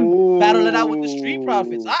have them battle it out with the Street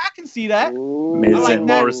Profits. I can see that. Miz like and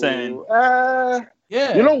that. Morrison.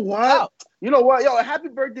 Yeah. You know what? Wow. You know what? Yo, happy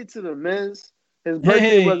birthday to the Miz. His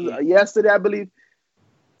birthday was yesterday, I believe.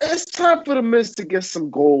 It's time for the Miz to get some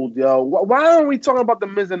gold, yo. Why aren't we talking about the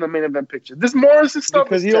Miz in the main event picture? This Morrison stuff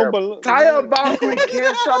Because is he don't terrible. belong. Taya Valkyrie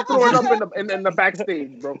can't stop throwing up in the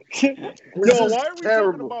backstage, bro. This Yo, is why are we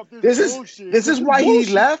terrible. talking about This this is bullshit? this is why he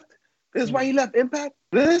left. This is why he left Impact.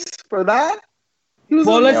 This for that. He was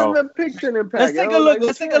Well, in the let's- main event picture in Impact. Let's take yo. a look. Like,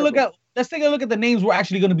 Let's take a look at the names we're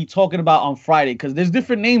actually going to be talking about on Friday, because there's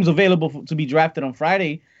different names available to be drafted on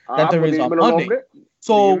Friday that there is on Monday.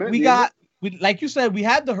 So like you said, we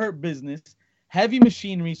had the Hurt Business, Heavy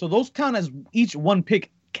Machinery. So those count as each one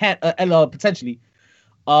pick potentially.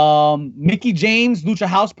 Mickey James, Lucha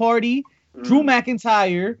House Party, Drew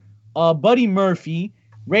McIntyre, Buddy Murphy,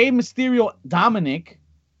 Rey Mysterio, Dominic.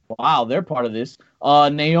 Wow, they're part of this.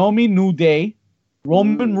 Naomi, New Day,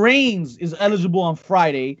 Roman Reigns is eligible on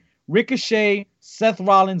Friday. Ricochet, Seth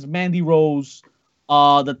Rollins, Mandy Rose.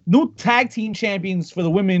 The new tag team champions for the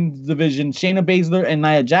women's division, Shayna Baszler and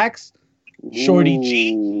Nia Jax. Shorty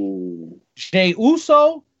G, Ooh. Jey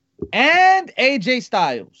Uso, and AJ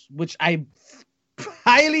Styles, which I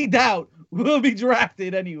highly doubt will be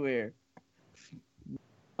drafted anywhere.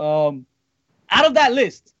 Out of that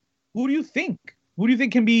list, who do you think? Who do you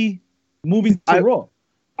think can be moving to Raw?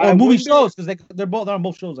 Or moving shows, because they're on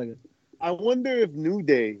both shows, I guess. I wonder if New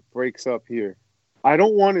Day breaks up here. I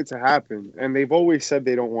don't want it to happen, and they've always said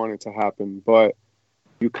they don't want it to happen, but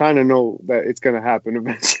you kind of know that it's going to happen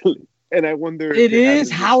eventually. And I wonder if it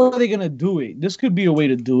is. How are they going to do it? This could be a way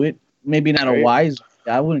to do it. Maybe not a wise.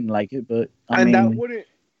 I wouldn't like it, but I mean,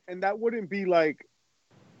 that wouldn't be like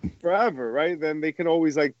forever, right? Then they can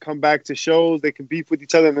always like come back to shows. They can beef with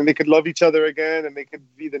each other, and then they could love each other again, and they could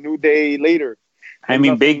be the New Day later. I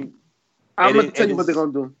mean, Big. I'm gonna tell you what they're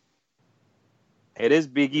gonna do. It is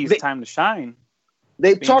Big E's time to shine.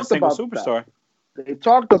 They talked about superstar. They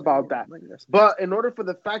talked about that. But in order for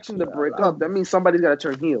the faction to break up, that means somebody's got to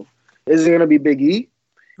turn heel. Is it going to be Big E?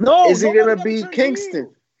 No. Is it going to be Kingston?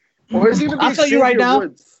 Or is it going to be I'll tell you right now.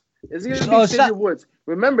 Woods? Is it going to be Xavier Woods?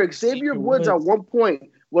 Remember, Xavier Woods at one point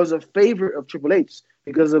was a favorite of Triple H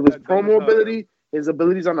because of his promo ability, his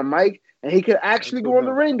abilities on the mic, and he could actually go in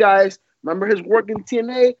the ring, guys. Remember his work in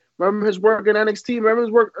TNA? Remember his work in NXT? Remember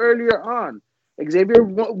his work earlier on? Xavier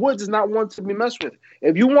Woods is not one to be messed with.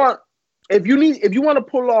 If you want to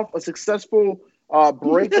pull off a successful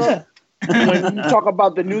breakup, when you talk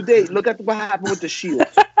about the New Day, look at what happened with the Shield.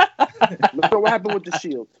 Look at what happened with the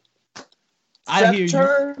Shield. Seth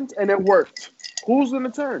turned and it worked. Who's gonna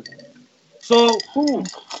turn? So who?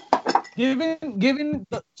 Given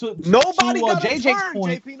nobody got JJ's turn.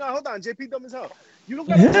 point. JP, no, hold on. JP dumb as hell. You don't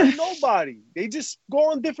gotta turn nobody. They just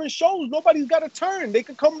go on different shows. Nobody's got to turn. They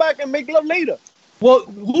can come back and make love later. Well,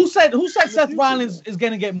 who said Seth Rollins is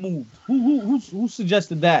gonna get moved? Who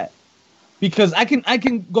suggested that? Because I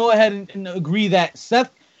can go ahead and agree that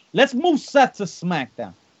Seth. Let's move Seth to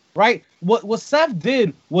SmackDown, right? What Seth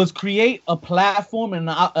did was create a platform and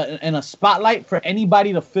a spotlight for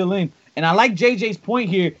anybody to fill in. And I like JJ's point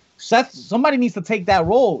here. Seth, somebody needs to take that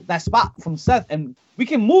role, that spot from Seth, and we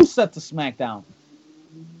can move Seth to SmackDown.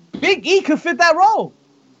 Big E could fit that role.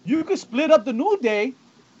 You could split up the New Day.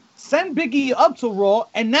 Send Big E up to Raw,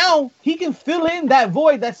 and now he can fill in that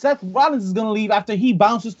void that Seth Rollins is going to leave after he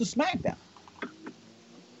bounces to SmackDown.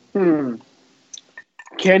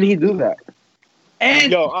 Can he do that?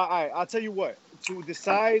 And I'll tell you what. To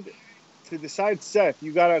decide Seth,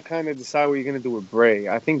 you gotta kind of decide what you're gonna do with Bray.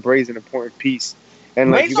 I think Bray's an important piece.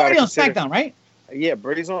 And Bray's already on SmackDown, right? Yeah,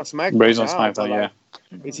 Bray's on SmackDown. Bray's on SmackDown, yeah.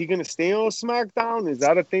 Is he gonna stay on SmackDown? Is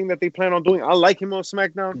that a thing that they plan on doing? I like him on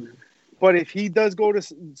SmackDown. But if he does go to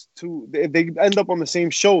if they end up on the same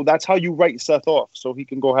show, that's how you write Seth off, so he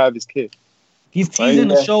can go have his kid. He's teasing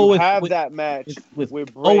the show with that match with Bray.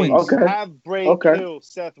 Owens. Okay. Have Bray kill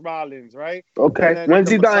Seth Rollins, right? Okay. When's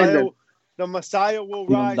he dying then? The Messiah will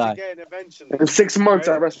rise again eventually. In 6 months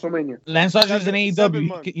at WrestleMania. Lance Archer's in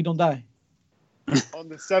AEW. You don't die. On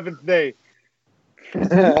the 7th day.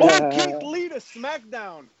 Keith Lee to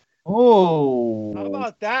SmackDown. Oh. How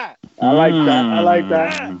about that? I like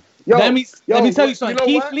that. Yo, let me tell you something.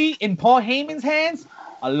 You know Keith Lee in Paul Heyman's hands.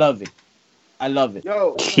 I love it.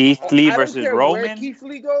 Yo, Keith Lee versus Roman. Where Keith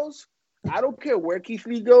Lee goes. I don't care where Keith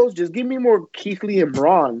Lee goes. Just give me more Keith Lee and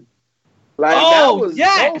Braun. Like that was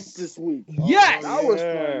dope this week. Yes, that was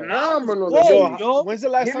phenomenal. Yo, when's the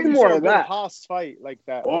last time you saw a Haas fight like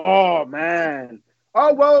that? Oh man.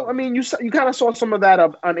 Oh well, I mean, you kind of saw some of that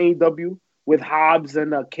on AEW with Hobbs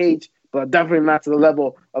and Cage, but definitely not to the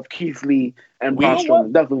level of Keith Lee and Braun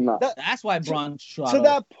Strowman. Definitely not. That's why Braun Strowman. To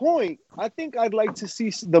that point, I think I'd like to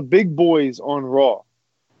see the big boys on Raw.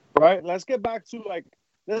 Right? Let's get back to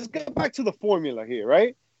the formula here,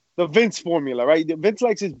 right? The Vince formula, right? Vince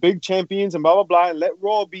likes his big champions and blah, blah, blah, and let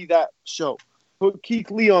Raw be that show. Put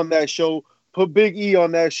Keith Lee on that show. Put Big E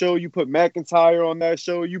on that show. You put McIntyre on that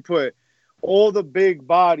show. You put all the big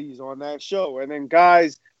bodies on that show. And then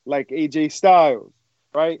guys like AJ Styles,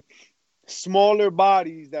 right? Smaller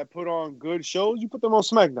bodies that put on good shows, you put them on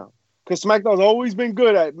SmackDown. Because SmackDown's always been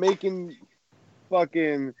good at making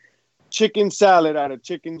fucking chicken salad out of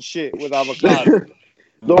chicken shit with avocado.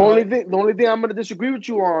 The only thing I'm going to disagree with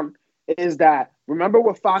you on is that remember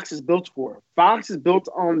what Fox is built for. Fox is built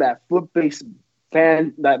on that foot-based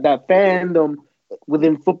fan, that fandom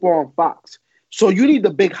within football on Fox. So you need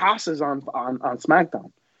the big hosses on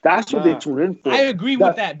SmackDown. That's what they tune in for. I agree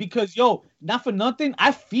with that because, not for nothing,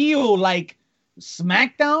 I feel like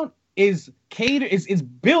SmackDown is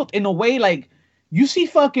built in a way like you see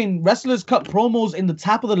fucking wrestlers cut promos in the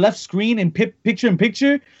top of the left screen in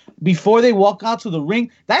picture-in-picture. before they walk out to the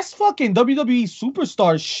ring, that's fucking WWE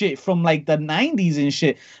superstar shit from like the 90s and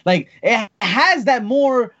shit. Like it has that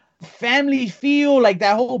more family feel, like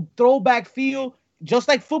that whole throwback feel, just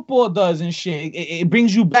like football does and shit. It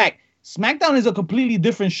brings you back. SmackDown is a completely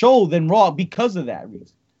different show than Raw because of that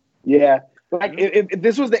reason. Yeah. Like if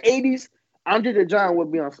this was the 80s, Andre the Giant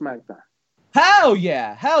would be on SmackDown. Hell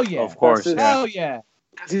yeah. Hell yeah. Of course. That's it. Hell yeah.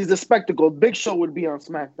 He's the spectacle. Big Show would be on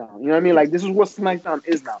SmackDown. You know what I mean? Like this is what SmackDown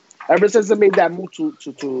is now. Ever since they made that move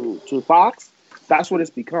to Fox, that's what it's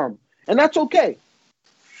become. And that's okay.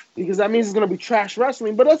 Because that means it's gonna be trash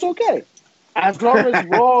wrestling, but that's okay. As long as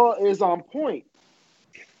Raw is on point.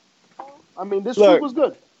 I mean, this week was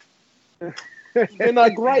good. It's been a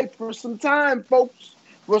gripe for some time, folks.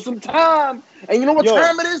 For some time. And you know what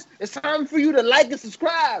time it is? It's time for you to like and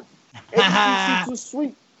subscribe. HBC Too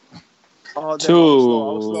Sweet. Oh, Two.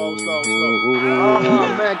 I was slow.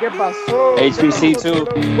 Oh, man, get my soul. HBC 2.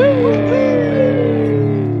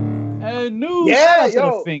 And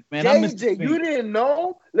new Fink, man. JJ, you didn't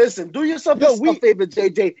know? Listen, do yourself a favor,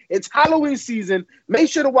 JJ. It's Halloween season. Make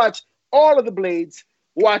sure to watch all of the Blades.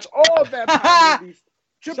 Watch all vampire movies.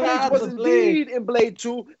 Triple H was indeed in Blade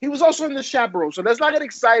 2. He was also in The Chaperone, so let's not get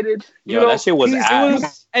excited. Yo, that shit was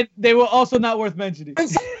ass. And they were also not worth mentioning.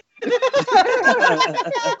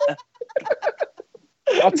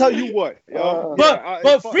 I'll tell you what.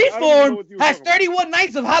 But Freeform has 31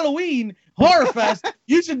 nights of Halloween Horror Fest.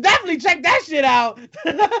 You should definitely check that shit out.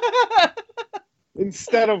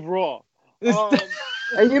 Instead of Raw.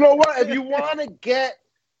 And you know what? If you want to get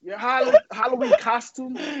your Halloween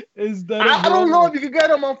costume, I don't know if you can get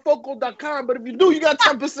them on Foco.com, but if you do, you got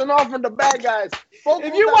 10% off on the bad guys. Foco.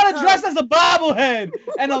 If you want to dress as a bobblehead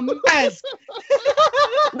and a mask,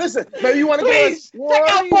 listen, maybe you want to please check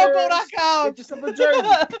out Foco.com. Get yourself a jersey.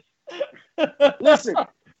 Listen,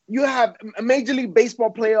 you have Major League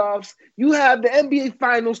Baseball playoffs. You have the NBA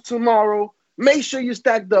Finals tomorrow. Make sure you're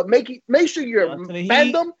stacked up. Make sure your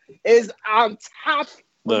fandom is on top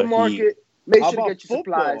of the market. Make sure to get your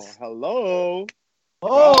supplies. Hello.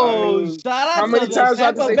 Oh, shout out how many times I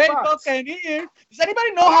have to say Fox? Does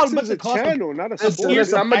anybody know how much it costs? Channel, not a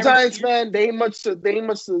listen, I'm a Giants fan. They ain't much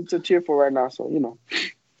to cheer for right now. So you know.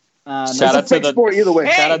 Shout out to the sport either way.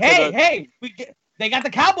 Hey! They got the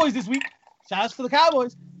Cowboys this week. Shout out to the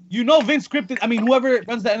Cowboys. You know Vince scripted. I mean, whoever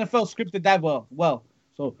runs the NFL scripted that well.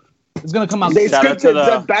 So it's gonna come out. They scripted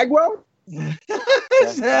Jeff Bagwell.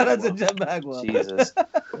 Shout out to Jeff Bagwell. Jesus.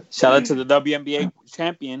 Shout out to the WNBA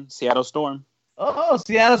champion, Seattle Storm. Oh,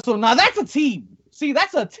 Seattle Storm. Now that's a team. See,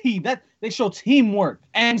 that's a team. That they show teamwork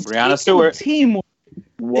and Breanna Stewart. Teamwork.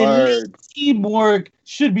 Elite teamwork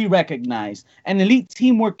should be recognized, and elite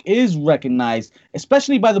teamwork is recognized,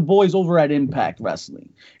 especially by the boys over at Impact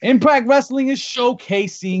Wrestling. Impact Wrestling is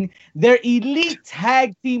showcasing their elite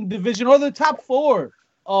tag team division, or the top 4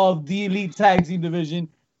 of the elite tag team division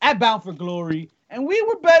at Bound for Glory, and we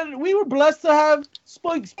were blessed to have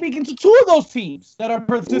speaking to 2 of those teams that are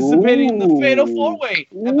participating in the Fatal 4-Way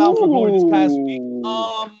at Bound for Glory this past week.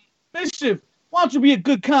 Mischief, why don't you be a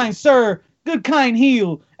good kind sir, good kind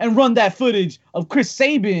heel, and run that footage of Chris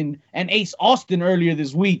Sabin and Ace Austin earlier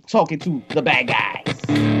this week talking to the bad guys.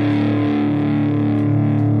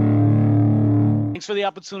 Thanks for the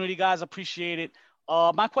opportunity, guys. Appreciate it.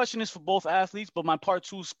 My question is for both athletes, but my part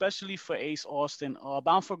 2, especially for Ace Austin.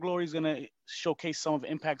 Bound for Glory is going to showcase some of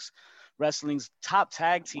Impact's Wrestling's top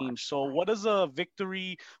tag teams. So what does a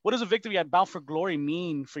victory at Bound for Glory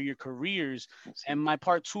mean for your careers? And my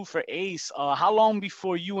part 2 for Ace, how long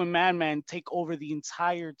before you and Madman take over the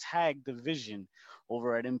entire tag division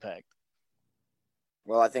over at Impact?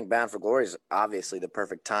 Well, I think Bound for Glory is obviously the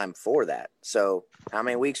perfect time for that. So how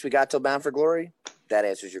many weeks we got till Bound for Glory? That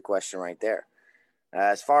answers your question right there.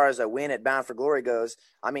 As far as a win at Bound for Glory goes,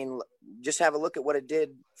 I mean, just have a look at what it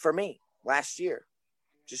did for me last year.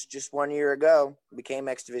 Just 1 year ago, became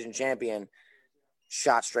X Division champion,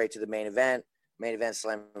 shot straight to the main event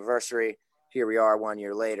Slammiversary. Here we are 1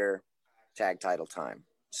 year later, tag title time.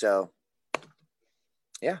 So,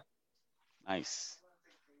 yeah. Nice.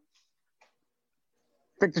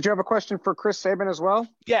 Vic, did you have a question for Chris Sabin as well?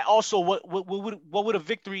 Yeah. Also, what would a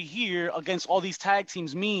victory here against all these tag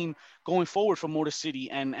teams mean going forward for Motor City,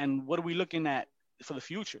 and what are we looking at for the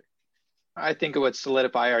future? I think it would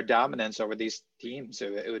solidify our dominance over these teams.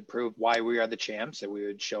 It would prove why we are the champs, and we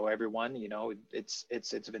would show everyone, it's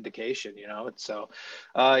vindication, It's so,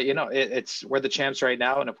 it's we're the champs right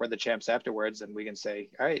now, and if we're the champs afterwards, then we can say,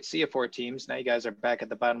 all right, see you 4 teams. Now you guys are back at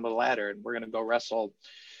the bottom of the ladder, and we're gonna go wrestle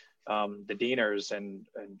the Deaners and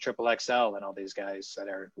Triple XL and all these guys that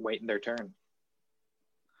are waiting their turn.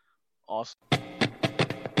 Awesome.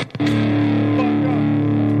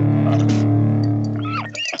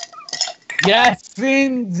 Yes,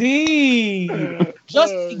 indeed.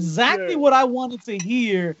 Just exactly shit. what I wanted to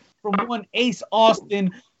hear from one Ace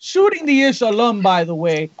Austin, shooting the Ish alum, by the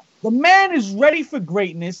way. The man is ready for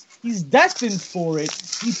greatness. He's destined for it.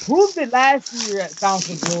 He proved it last year at Bound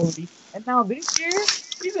for Glory. And now this year,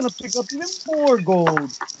 he's going to pick up even more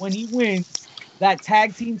gold when he wins that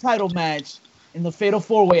tag team title match in the Fatal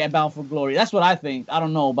 4-Way at Bound for Glory. That's what I think. I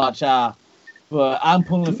don't know about y'all, but I'm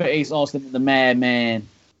pulling for Ace Austin and the Madman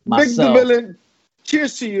myself. Big the Villain,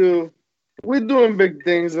 cheers to you. We're doing big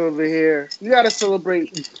things over here. You got to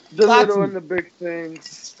celebrate the little and the big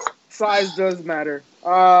things. Size does matter. You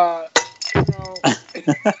know.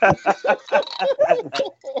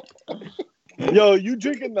 Yo, you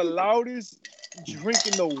drinking the loudest drink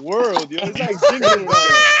in the world, yo. It's like drinking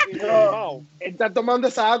in your mouth. Está tomando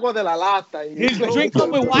esa agua de la lata. His drink come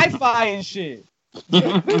with Wi-Fi and shit.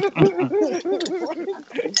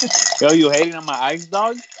 Yo, you hating on my ice,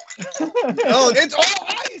 dog? Oh, it's all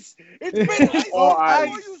ice. It's been ice All before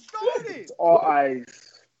ice. you started. All ice.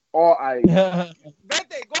 All ice.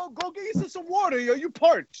 Vete, go get you some water, yo. You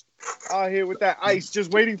parched out here with that ice,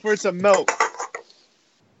 just waiting for it to melt.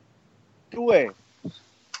 Do it.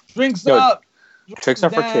 Drinks Yo, up. Tricks are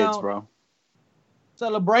for down. kids, bro.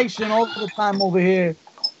 Celebration all the time over here.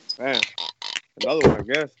 Man, another one, I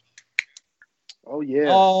guess. Oh, yeah.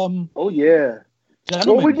 Oh, yeah.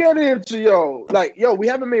 What we Gentlemen, getting into, yo? Like, yo, we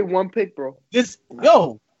haven't made one pick, bro.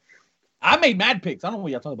 I made mad picks. I don't know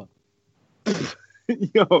what y'all talking about.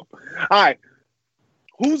 Yo, all right.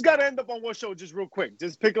 Who's got to end up on what show? Just real quick.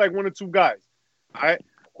 Just pick like one or two guys. All right.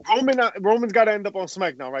 Roman's got to end up on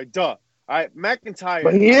SmackDown, right? Duh. All right. McIntyre.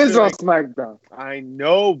 But he is on SmackDown. I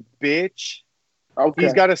know, bitch. Okay.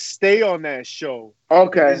 He's got to stay on that show.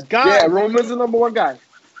 Okay. This guy- Yeah, Roman's the number one guy.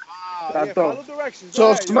 Yeah, follow directions. So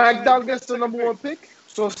All right, SmackDown yo, gets the number one pick?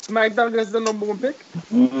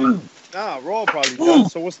 Nah, Raw probably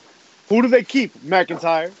does. So who do they keep?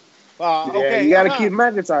 McIntyre. Okay. You got to keep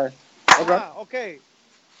McIntyre. Okay. Okay.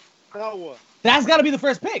 Now what? That's got to be the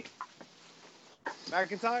first pick.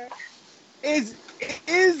 McIntyre? Is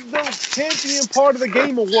the champion part of the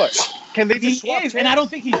game or what? Can they He just swap is, and I don't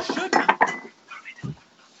think he should be.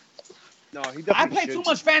 No, he I definitely play should. too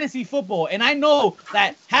much fantasy football, and I know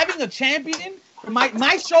that having a champion,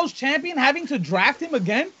 my show's champion, having to draft him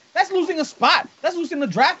again, that's losing a spot. That's losing a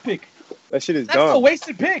draft pick. That shit is That's dumb. a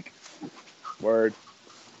wasted pick. Word.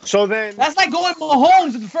 So then That's like going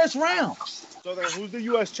Mahomes in the first round. who's the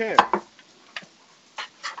U.S. champ?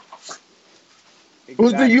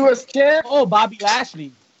 Who's the U.S. champ? Oh, Bobby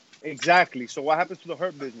Lashley. Exactly. So what happens to the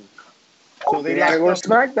Hurt Business? So They got to go locked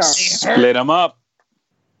to up. SmackDown. Split them up.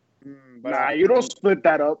 But Nah, you don't split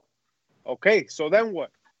that up. Okay, so then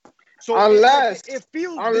what? So Unless it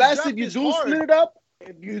feels if you do split it up,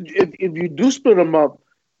 if you do split them up,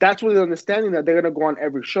 that's with the understanding that they're gonna go on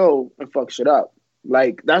every show and fuck shit up.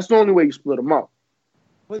 Like that's the only way you split them up.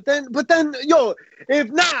 But then, yo, if you're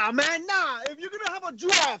gonna have a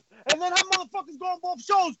draft and then have motherfuckers go on both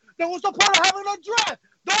shows, then what's the point of having a draft?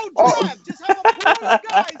 Don't draft. Just have a pool of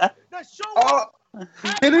guys that show up.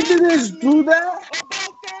 Didn't they just do that?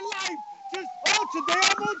 About their life. Just today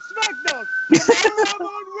I'm on SmackDown. Tomorrow I'm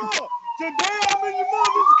on Raw. Today I'm in your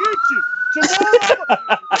mother's kitchen. Tomorrow I'm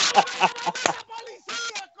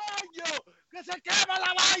policía, coño. Que se quema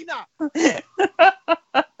la vaina.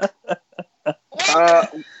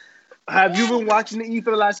 Have you been watching the E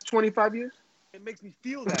for the last 25 years? It makes me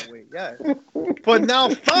feel that way, yeah. But now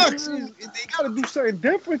Fox, they got to do something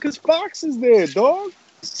different because Fox is there, dog.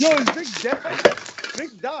 Yo, is Vic dead?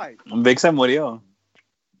 Vic died. Vic se murió.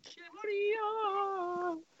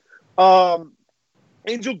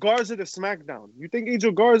 Angel Garza to SmackDown. You think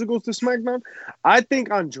Angel Garza goes to SmackDown? I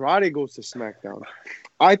think Andrade goes to SmackDown.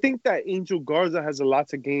 I think that Angel Garza has a lot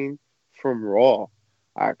to gain from Raw,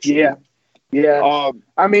 actually. Yeah.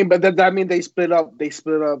 I mean, but that mean they split up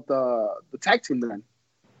the tag team then.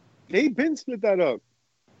 They've been split that up.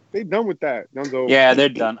 They done with that. Yeah, they're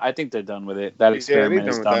done. I think they're done with it. That experiment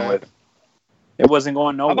is done with. It wasn't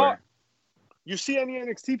going nowhere. You see any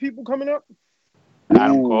NXT people coming up?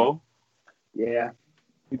 Adam Cole. Yeah.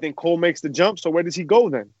 You think Cole makes the jump? So where does he go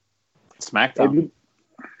then? SmackDown.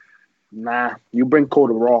 Nah, you bring Cole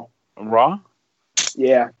to Raw. Raw?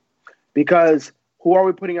 Yeah. Because who are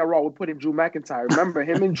we putting at Raw? We're putting Drew McIntyre. Remember,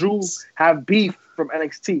 him and Drew have beef from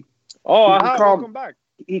NXT. Welcome back.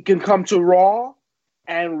 He can come to Raw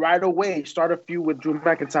and right away start a feud with Drew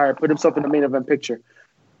McIntyre, put himself in the main event picture.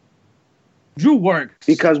 Drew works.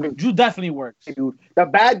 Because Drew definitely works. Dude, the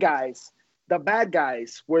bad guys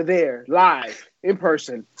were there live in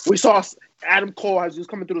person. We saw Adam Cole as he was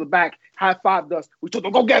coming through the back, high-fived us. We told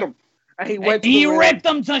him, go get him. and he And went. he to the ripped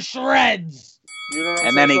them to shreds. You know what I'm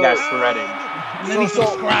And then he saying? got So- shredded. And then he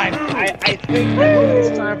subscribed. I think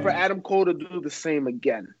it's time for Adam Cole to do the same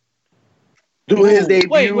again. Do his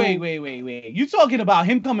debut. Wait. You talking about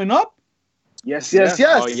him coming up? Yes.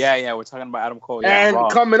 Oh yeah. We're talking about Adam Cole. Yeah, And Raw.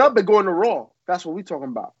 coming up and going to Raw. That's what we're talking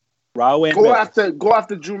about. Raw and Go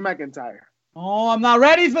after Drew McIntyre. Oh, I'm not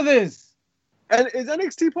ready for this. And is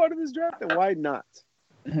NXT part of this draft? And why not?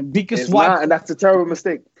 Because It's why? not, and that's a terrible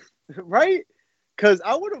mistake. Right? Because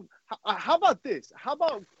I would have. How about this? How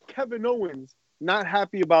about Kevin Owens not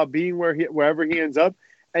happy about being wherever he ends up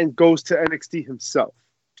and goes to NXT himself?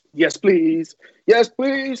 Yes, please. Yes,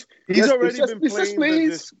 please. He's Yes, already please. been Yes, playing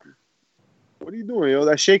please. What are you doing, yo?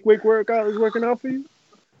 That shake weight workout is working out for you?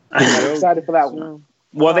 I'm excited for that one.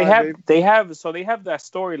 Well, they Alright, have that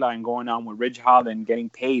storyline going on with Ridge Holland getting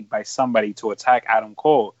paid by somebody to attack Adam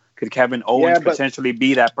Cole. Could Kevin Owens but- potentially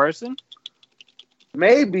be that person?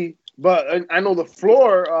 Maybe, but I know the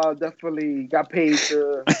floor definitely got paid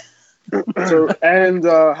to end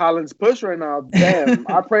Holland's push right now. Damn,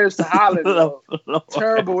 our prayers to Holland. Yo.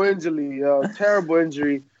 Terrible injury. Terrible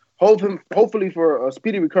injury. Hopefully for a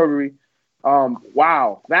speedy recovery.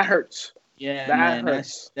 Wow, that hurts. Yeah, That man,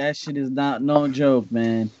 hurts. that shit is not no joke,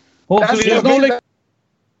 man. Hopefully, That's there's what no I mean. like.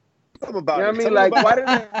 Tell him about You know it. what I mean? Tell him Like, about why it. did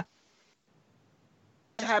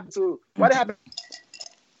that happen to? Why did it happen?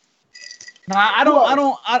 Nah, I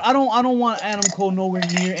don't want Adam Cole nowhere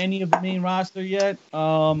near any of the main roster yet.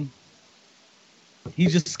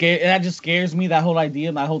 He's just scared. That just scares me. That whole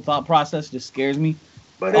idea, my whole thought process just scares me.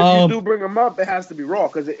 But if you do bring him up, it has to be Raw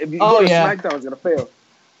because if you go to SmackDown, it's gonna fail.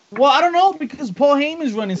 Well, I don't know because Paul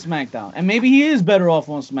Heyman's running SmackDown, and maybe he is better off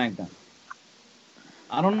on SmackDown.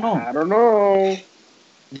 I don't know. I don't know.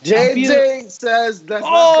 JJ says let's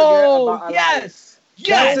not Oh, forget about yes, That's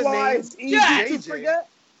yes, a name. It's easy yes. to forget.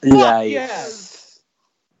 Yeah. yes.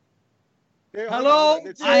 Hey, Hello? hold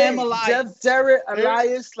on. I am Elias. Jeff Jarrett,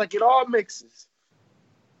 Elias, like it all mixes.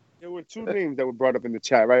 There were two names that were brought up in the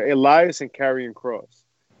chat, right? Elias and Karrion Kross,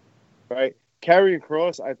 right? Karrion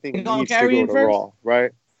Kross, I think, You going needs to Karrion go to first? Raw,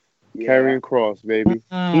 right? Yeah. Karrion Kross, baby.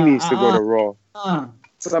 He needs to go to Raw.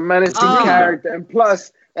 It's a menacing character, and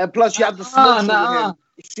plus you have the smoke show with him.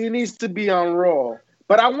 She needs to be on Raw.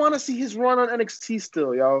 But I want to see his run on NXT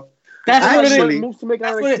still, yo. That's what it Actually, is. Moves to make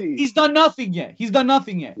That's on what it NXT. is. He's done nothing yet.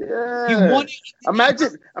 Yeah. He won it.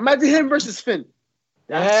 Imagine him versus Finn.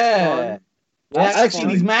 That's Yeah. fun. Yeah, That's actually, fun.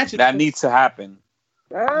 these matches. That needs to happen.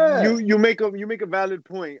 Yeah. You make a valid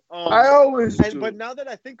point. I always do. But now that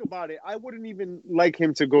I think about it, I wouldn't even like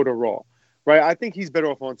him to go to Raw, right? I think he's better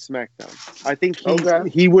off on SmackDown. I think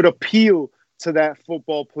he would appeal to that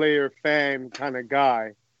football player fan kind of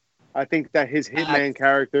guy. I think that his hitman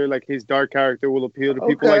character, like his dark character, will appeal to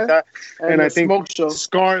people like that. And I think Smoke Show.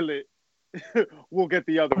 Scarlett will get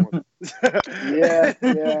the other one. Yeah.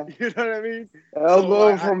 You know what I mean?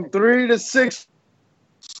 Elbow from 3 to 6.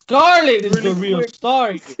 Scarlett is Really the real quick.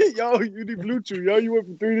 star. Yo, you need Blue Chew. Yo, you went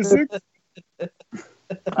from 3 to 6?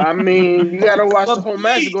 I mean, you gotta watch But the whole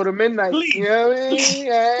match to please, go to midnight. please, You know what I mean?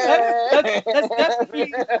 Yeah.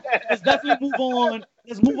 Let's definitely move on.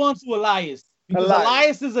 Let's move on to Elias. Because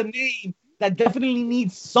Elias is a name that definitely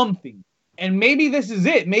needs something. And maybe this is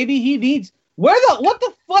it. Maybe he needs what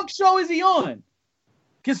the fuck show is he on?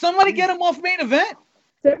 Can somebody get him off main event?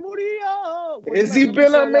 Is he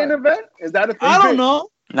been on main event? Is that a thing? I don't know.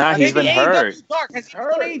 Nah, he's been Maybe hurt. AEW Dark. Has he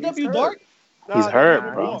done AEW Dark? He's hurt,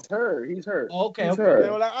 Nah, bro. He's hurt. Okay, He's okay. hurt. They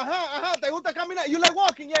were like, te gusta caminar? You like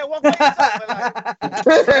walking? Yeah, walk by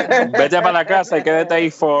yourself. Vete para la casa y quédate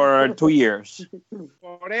ahí for 2 years.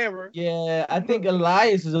 Whatever. Yeah, I think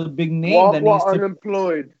Elias is a big name Walk that while needs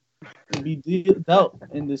unemployed. to be dealt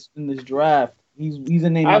in this draft. He's a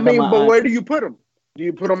name. I I've got mean, my but eye. where do you put him? Do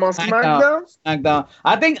you put him on SmackDown? SmackDown.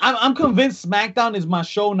 I think I'm convinced SmackDown is my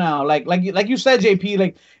show now. Like you said, JP.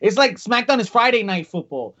 Like it's like SmackDown is Friday Night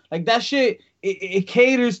Football. Like that shit. It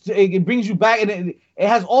caters to. It brings you back, and it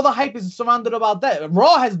has all the hype is surrounded about that.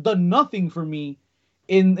 Raw has done nothing for me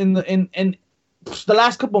in the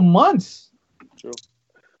last couple months. True.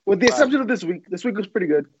 With the exception of this week. This week was pretty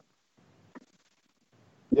good.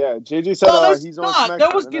 Yeah, JJ said he's on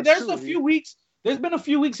SmackDown. There's a few weeks. There's been a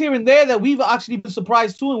few weeks here and there that we've actually been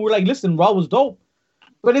surprised too, and we're like, listen, Raw was dope,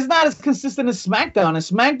 but it's not as consistent as SmackDown. And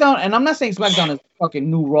SmackDown, and I'm not saying SmackDown is fucking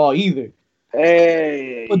new Raw either.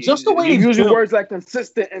 Hey, But just the way you it's using built. words like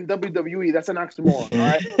consistent in WWE, that's an oxymoron. All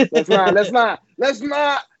right, let's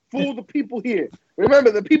not fool the people here.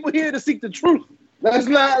 Remember, the people here to seek the truth. Let's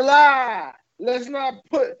not lie. Let's not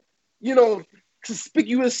put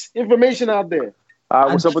conspicuous information out there.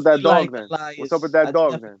 What's up with that dog then? Elias. What's up with that I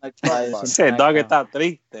dog definitely then? like Talk Elias about on it. Say, dog SmackDown. está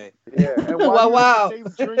triste. Yeah, and why Wow, you wow. have the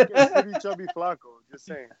same drink as Pretty Chubby Flacco? Just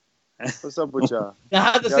saying. What's up with y'all? Y'all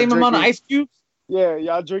have the Y'all same amount of drinking- ice cubes? Yeah,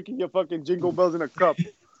 y'all drinking your fucking Jingle Bells in a cup.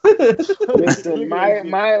 Listen,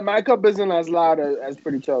 my cup isn't as loud as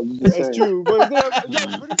Pretty Chubby. Just That's saying. true, but yo, Pretty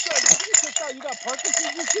Chubby, you got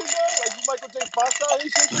Parkinson's and shit, bro. Like you Michael J. Fox out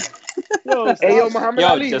here, shit. Yo, Hey, yo, stop. Muhammad Yo,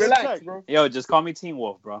 Ali, just- relax, bro. Yo, just call me Teen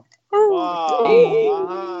Wolf, bro.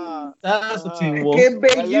 Wow. That's a Uh-huh. Teen Wolf. Que That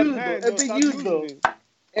left belludo, hand, es yo, stop belludo, using it.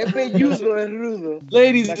 es belludo, es rudo.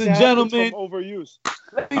 Ladies That and shit happens gentlemen, from overuse.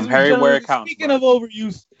 ladies I'm and Harry where it gentlemen, counts, speaking bro. of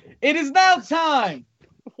overuse, it is now time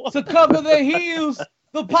to cover the heels,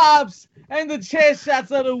 the pops, and the chair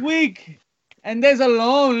shots of the week. And there's a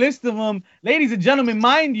long list of them. Ladies and gentlemen,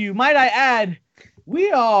 might I add,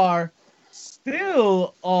 we are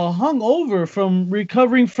still hungover from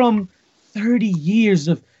recovering from 30 years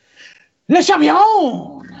of Le Champion.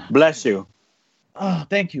 Bless you. Oh,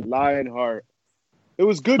 thank you. Lionheart. It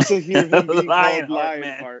was good to hear him being Lionheart, called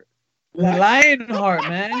man. Lionheart. Lionheart,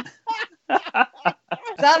 man.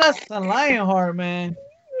 Shout out to Lionheart, man.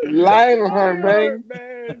 Lionheart, man.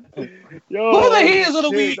 man. Yo, Who are the that's heels of the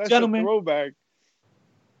shit. week, That's gentlemen? A throwback.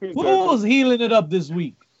 Chris Who Jericho. was healing it up this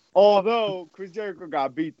week? Although Chris Jericho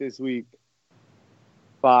got beat this week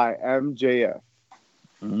by MJF.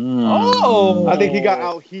 Oh. I think he got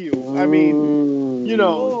out healed. I mean, you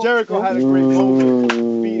know, Jericho had a great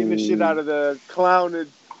moment beating the shit out of the Clownico?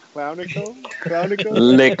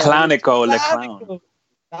 Le Clownico, Le Clown.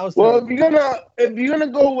 That was Well, terrible. if you're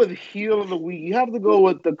gonna go with heel of the week, you have to go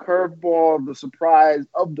with the curveball, the surprise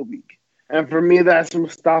of the week. And for me, that's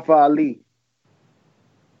Mustafa Ali.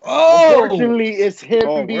 Oh, Unfortunately, it's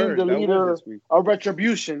him being word. the That was leader this week. of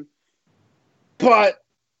Retribution, but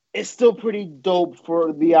it's still pretty dope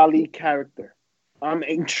for the Ali character. I'm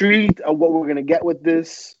intrigued of what we're gonna get with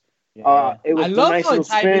this. It was I a love nice how little it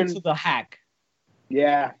tied spin. into the hack.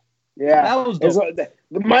 Yeah. That was It's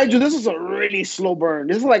dope. mind you, this is a really slow burn.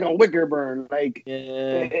 This is like a wicker burn. Like,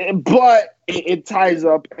 Yeah. but it ties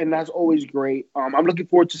up, and that's always great. I'm looking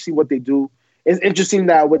forward to see what they do. It's interesting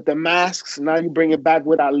that with the masks, now you bring it back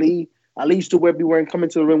with Ali. Ali used to be wearing coming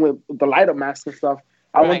to the ring with the light up mask and stuff.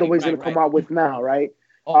 I wonder what he's gonna come out with now, right?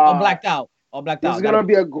 All blacked out. All blacked This out. is gonna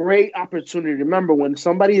be a great opportunity. Remember, when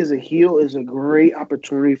somebody is a heel, is a great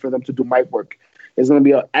opportunity for them to do mic work. It's gonna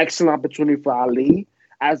be an excellent opportunity for Ali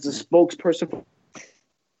as the spokesperson for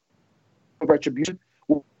Retribution.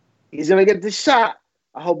 He's gonna get this shot.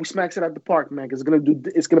 I hope he smacks it at the park, man, because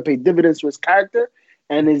it's gonna pay dividends to his character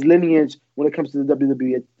and his lineage when it comes to the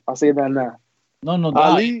WWE. I'll say that now. No.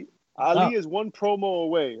 Ali is one promo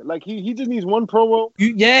away. Like he just needs one promo.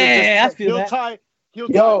 Yeah, I feel that. He'll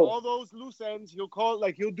tie all those loose ends. He'll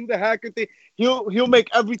he'll do the hacker thing. He'll make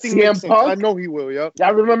everything CM make sense. Punk? I know he will, yeah.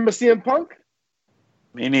 Y'all remember CM Punk?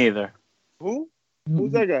 Me neither. Who?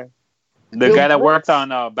 Who's that guy? The Bill guy that Brooks? worked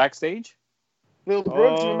on backstage? Phil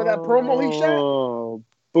Brooks, remember that promo he shot? Oh,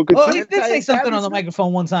 Booker Oh, T? he did say something on the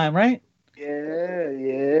microphone one time, right?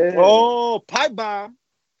 Yeah. Oh, pipe bomb.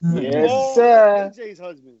 Yes, Oh, sir. AJ's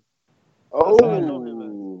husband. Oh, That's how I know him,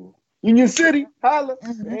 Union City, holla.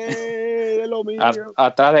 Hey, hello, me.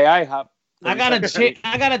 Atrás de IHOP. I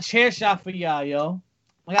got a chair shot for y'all, yo.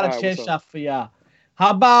 I got a Alright, chair what's up? shot for y'all. How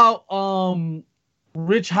about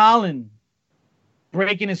Rich Holland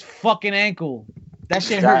breaking his fucking ankle? That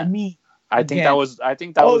shit hurt me. I think Again. that was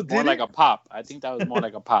Oh, more did like it? a pop. I think that was more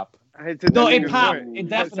like a pop. I hate to No, that it nigga's popped. point. It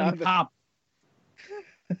definitely popped.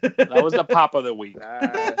 That was the pop of the week.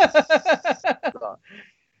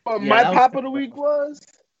 But Yeah, my that was pop pretty of the week was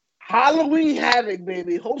Halloween Havoc,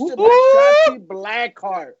 baby, hosted Woo! by Shotzi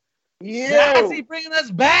Blackheart. Yeah, Yeah. he bringing us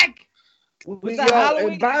back. With the Yo,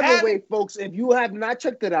 Halloween and by the Havoc. way, folks, if you have not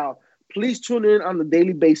checked it out, please tune in on a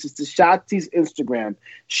daily basis to Shotzi's Instagram.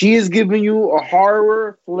 She is giving you a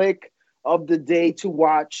horror flick of the day to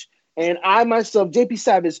watch. And I myself, JP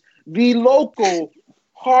Savage, the local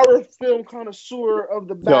horror film connoisseur of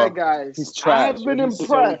the bad guys. He's trash. I have been He's so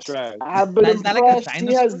impressed. trash. I have been Is that like a impressed. She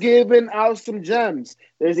has dinosaur? given out some gems.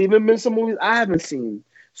 There's even been some movies I haven't seen.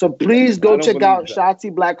 So please I go don't check out believe that.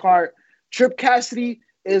 Shotzi Blackheart. Trip Cassidy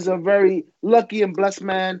is a very lucky and blessed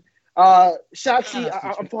man. Shotzi,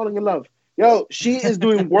 I'm falling in love. Yo, she is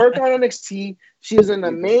doing work on NXT. She is in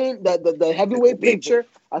the main, the heavyweight picture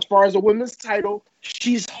as far as the women's title.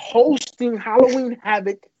 She's hosting Halloween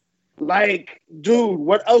Havoc. Like, dude,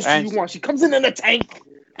 what else do you want? She comes in a tank.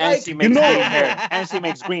 And Like, she makes you know- green hair. And she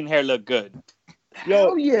makes green hair look good.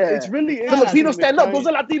 Hell yeah. It's really interesting. Filipinos stand up. Kind- Those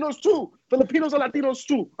are Latinos too. Filipinos are Latinos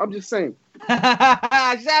too. I'm just saying. Shout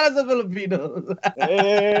out to Filipinos.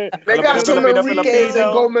 Eh, They got some Filipino, Enriquez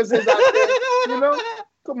and Filipino. Gomez's out there. You know?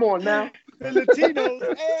 Come on now. the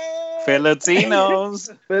Latinos. Eh. Filipinos.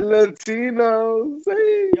 Filipinos.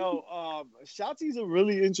 Hey. Yo, Shotzi's a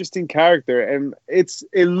really interesting character, and it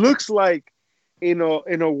looks like in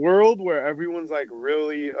a world where everyone's like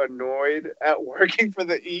really annoyed at working for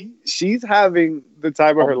the E, she's having the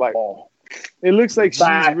time of her life. It looks like she's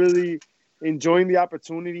Facts. really enjoying the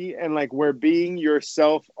opportunity, and like where being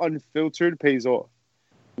yourself unfiltered pays off.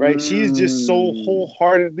 Right? She's just so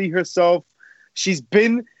wholeheartedly herself. She's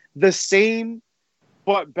been the same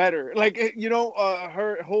but better. Like,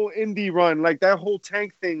 her whole indie run, like that whole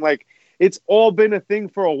tank thing, like it's all been a thing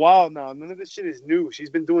for a while now. None of this shit is new. She's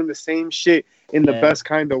been doing the same shit in the best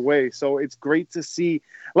kind of way. So it's great to see.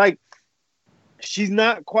 Like, she's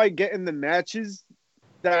not quite getting the matches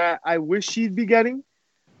that I wish she'd be getting,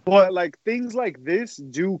 but like things like this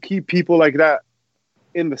do keep people like that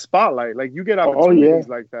in the spotlight. Like, you get opportunities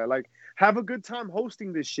like that. Like, have a good time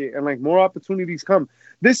hosting this shit, and like more opportunities come.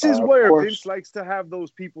 This is where course. Vince likes to have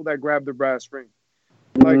those people that grab the brass ring.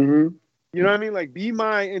 Like, you know what I mean? Like, be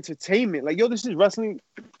my entertainment. Like, yo, this is wrestling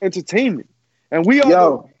entertainment, and we are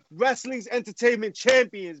the wrestling's entertainment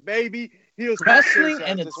champions, baby. Wrestling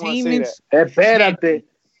entertainment. Espérate.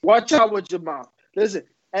 Watch out with your mouth. Listen,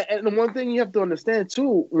 and the one thing you have to understand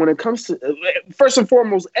too, when it comes to first and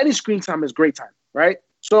foremost, any screen time is great time, right?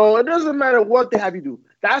 So it doesn't matter what they have you do.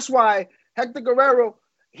 That's why Hector Guerrero,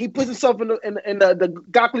 he puts himself in the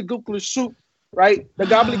gobbledygook suit, right? The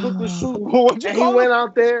gobbledygook suit. And he went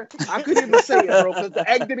out there. I couldn't even say it, bro, because the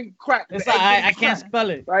egg didn't crack. I can't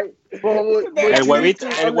spell it. Right? But El huevito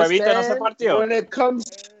no se partió.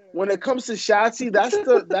 When it comes to Shotzi,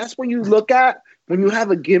 that's when you look at when you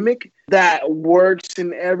have a gimmick that works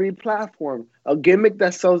in every platform, a gimmick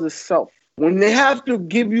that sells itself. When they have to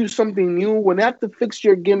give you something new, when they have to fix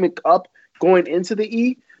your gimmick up going into the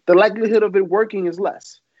E, the likelihood of it working is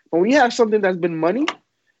less. But when you have something that's been money,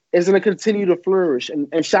 it's going to continue to flourish. And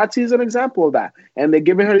Shotzi is an example of that. And they're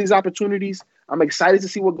giving her these opportunities. I'm excited to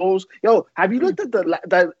see what goes. Yo, have you looked at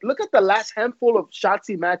look at the last handful of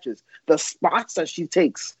Shotzi matches, the spots that she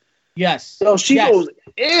takes? Yes. So she goes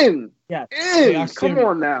in. Yeah. In. Come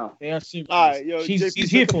on now. They are serious. All right, yo, she's JP,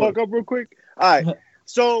 here shut the for fuck up real quick. All right.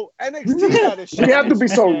 So NXT had a show. You have to be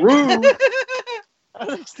so rude.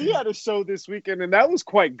 NXT had a show this weekend, and that was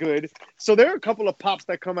quite good. So there are a couple of pops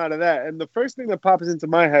that come out of that. And the first thing that pops into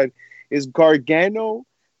my head is Gargano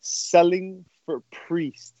selling for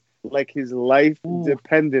Priest like his life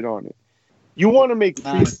depended on it. You want to make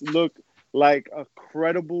Priest look like a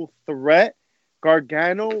credible threat?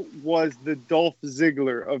 Gargano was the Dolph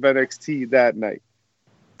Ziggler of NXT that night.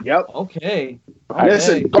 Yep. Okay.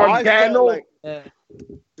 Listen, Gargano.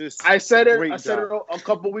 I said it great a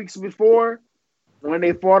couple weeks before when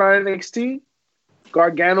they fought on NXT.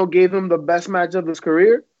 Gargano gave him the best match of his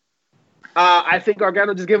career. I think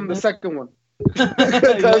Gargano just gave him the second one.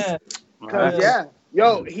 Because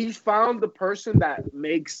yo, he's found the person that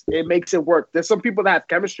makes it work. There's some people that have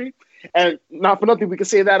chemistry, and not for nothing, we can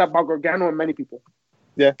say that about Gargano and many people.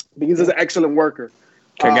 Yeah, because he's an excellent worker.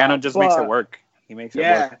 Gargano just makes it work. He makes it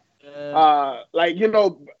work. Like,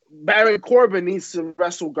 Baron Corbin needs to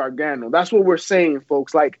wrestle Gargano. That's what we're saying,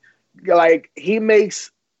 folks. Like he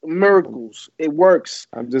makes miracles. It works.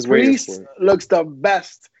 I'm just Priest waiting for it. looks the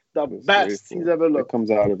best he's ever looked. It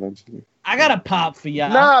comes out eventually. I got a pop for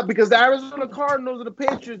y'all. Nah, because the Arizona Cardinals and the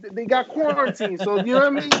Patriots, they got quarantine. So you know what I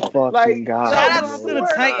mean? Fucking God. Shout out to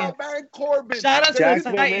the Titans. Baron Corbin. Shout out to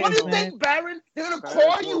the Titans. What do you man. think, Baron? They're gonna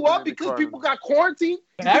call you up because people got quarantine?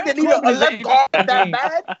 You Baron think they need a Corbin's left guard that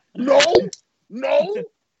bad? No.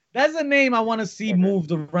 That's a name I want to see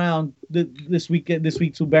moved around this week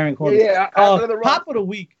to Baron Corbin. Yeah, pop of the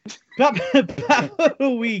week. Pop of the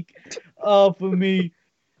week for me.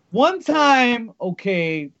 One time,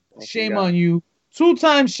 shame on you. 2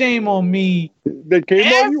 times shame on me. They came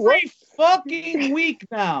on you. Every fucking week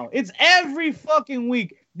now. It's every fucking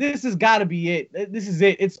week. This has got to be it. This is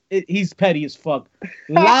it. He's petty as fuck.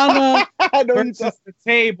 Lana versus the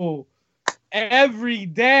table every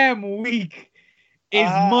damn week is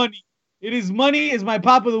money. It is money. Is my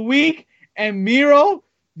pop of the week. And Miro,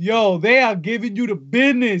 yo, they are giving you the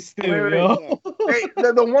business still, yo. Hey,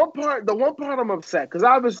 the one part I'm upset because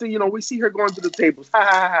obviously, we see her going to the tables,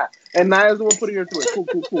 and Nia's the one putting her through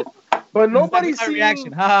it. Cool. But nobody's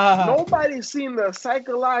seen nobody's seen the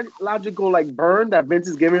psychological burn that Vince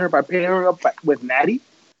is giving her by pairing her up with Natty.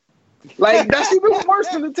 Like that's even worse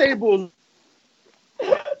than the tables.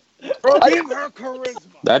 Bro, Give her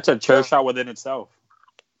charisma. That's a chair shot within itself.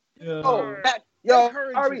 Yo,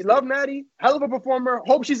 Ari, love Maddie. Hell of a performer.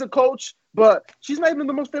 Hope she's a coach, but she's not even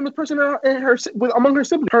the most famous person among her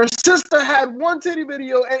siblings. Her sister had one titty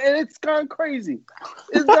video, and it's gone crazy.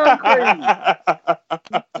 It's gone crazy.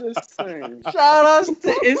 Just saying. Shout out to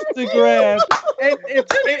Instagram. And if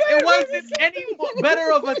it wasn't any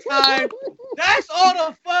better of a time, that's all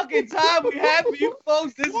the fucking time we have for you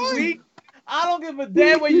folks this week. I don't give a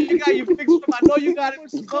damn where you got your fix from. I know you got it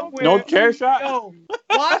somewhere. No chair shot? Yo,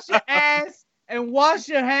 wash your ass and wash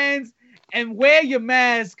your hands and wear your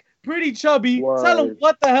mask. Pretty chubby. Word. Tell them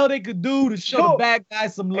what the hell they could do to show the bad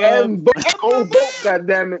guys some love. And go vote,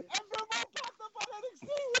 goddammit.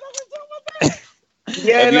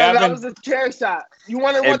 Yeah, no, that was a chair shot. You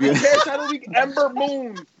want to want the chair shot of the week? Ember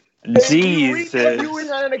Moon. Jesus.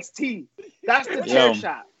 Debuting on NXT. That's the chair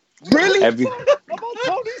shot. Really? About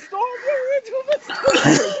Tony Storm?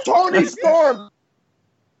 Tony Storm.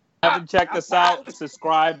 Haven't checked us out,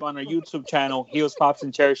 subscribe on our YouTube channel, Heels, Pops,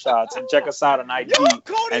 and Chair Shots, and check us out on IG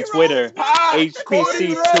and Twitter,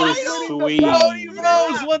 HPC2 Sweet. Cody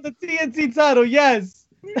Rhodes won the TNT title, yes.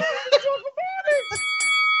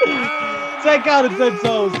 Check out the 10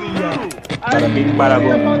 toes. See ya. Bada bing, bada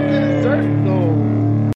boom. About this, sir.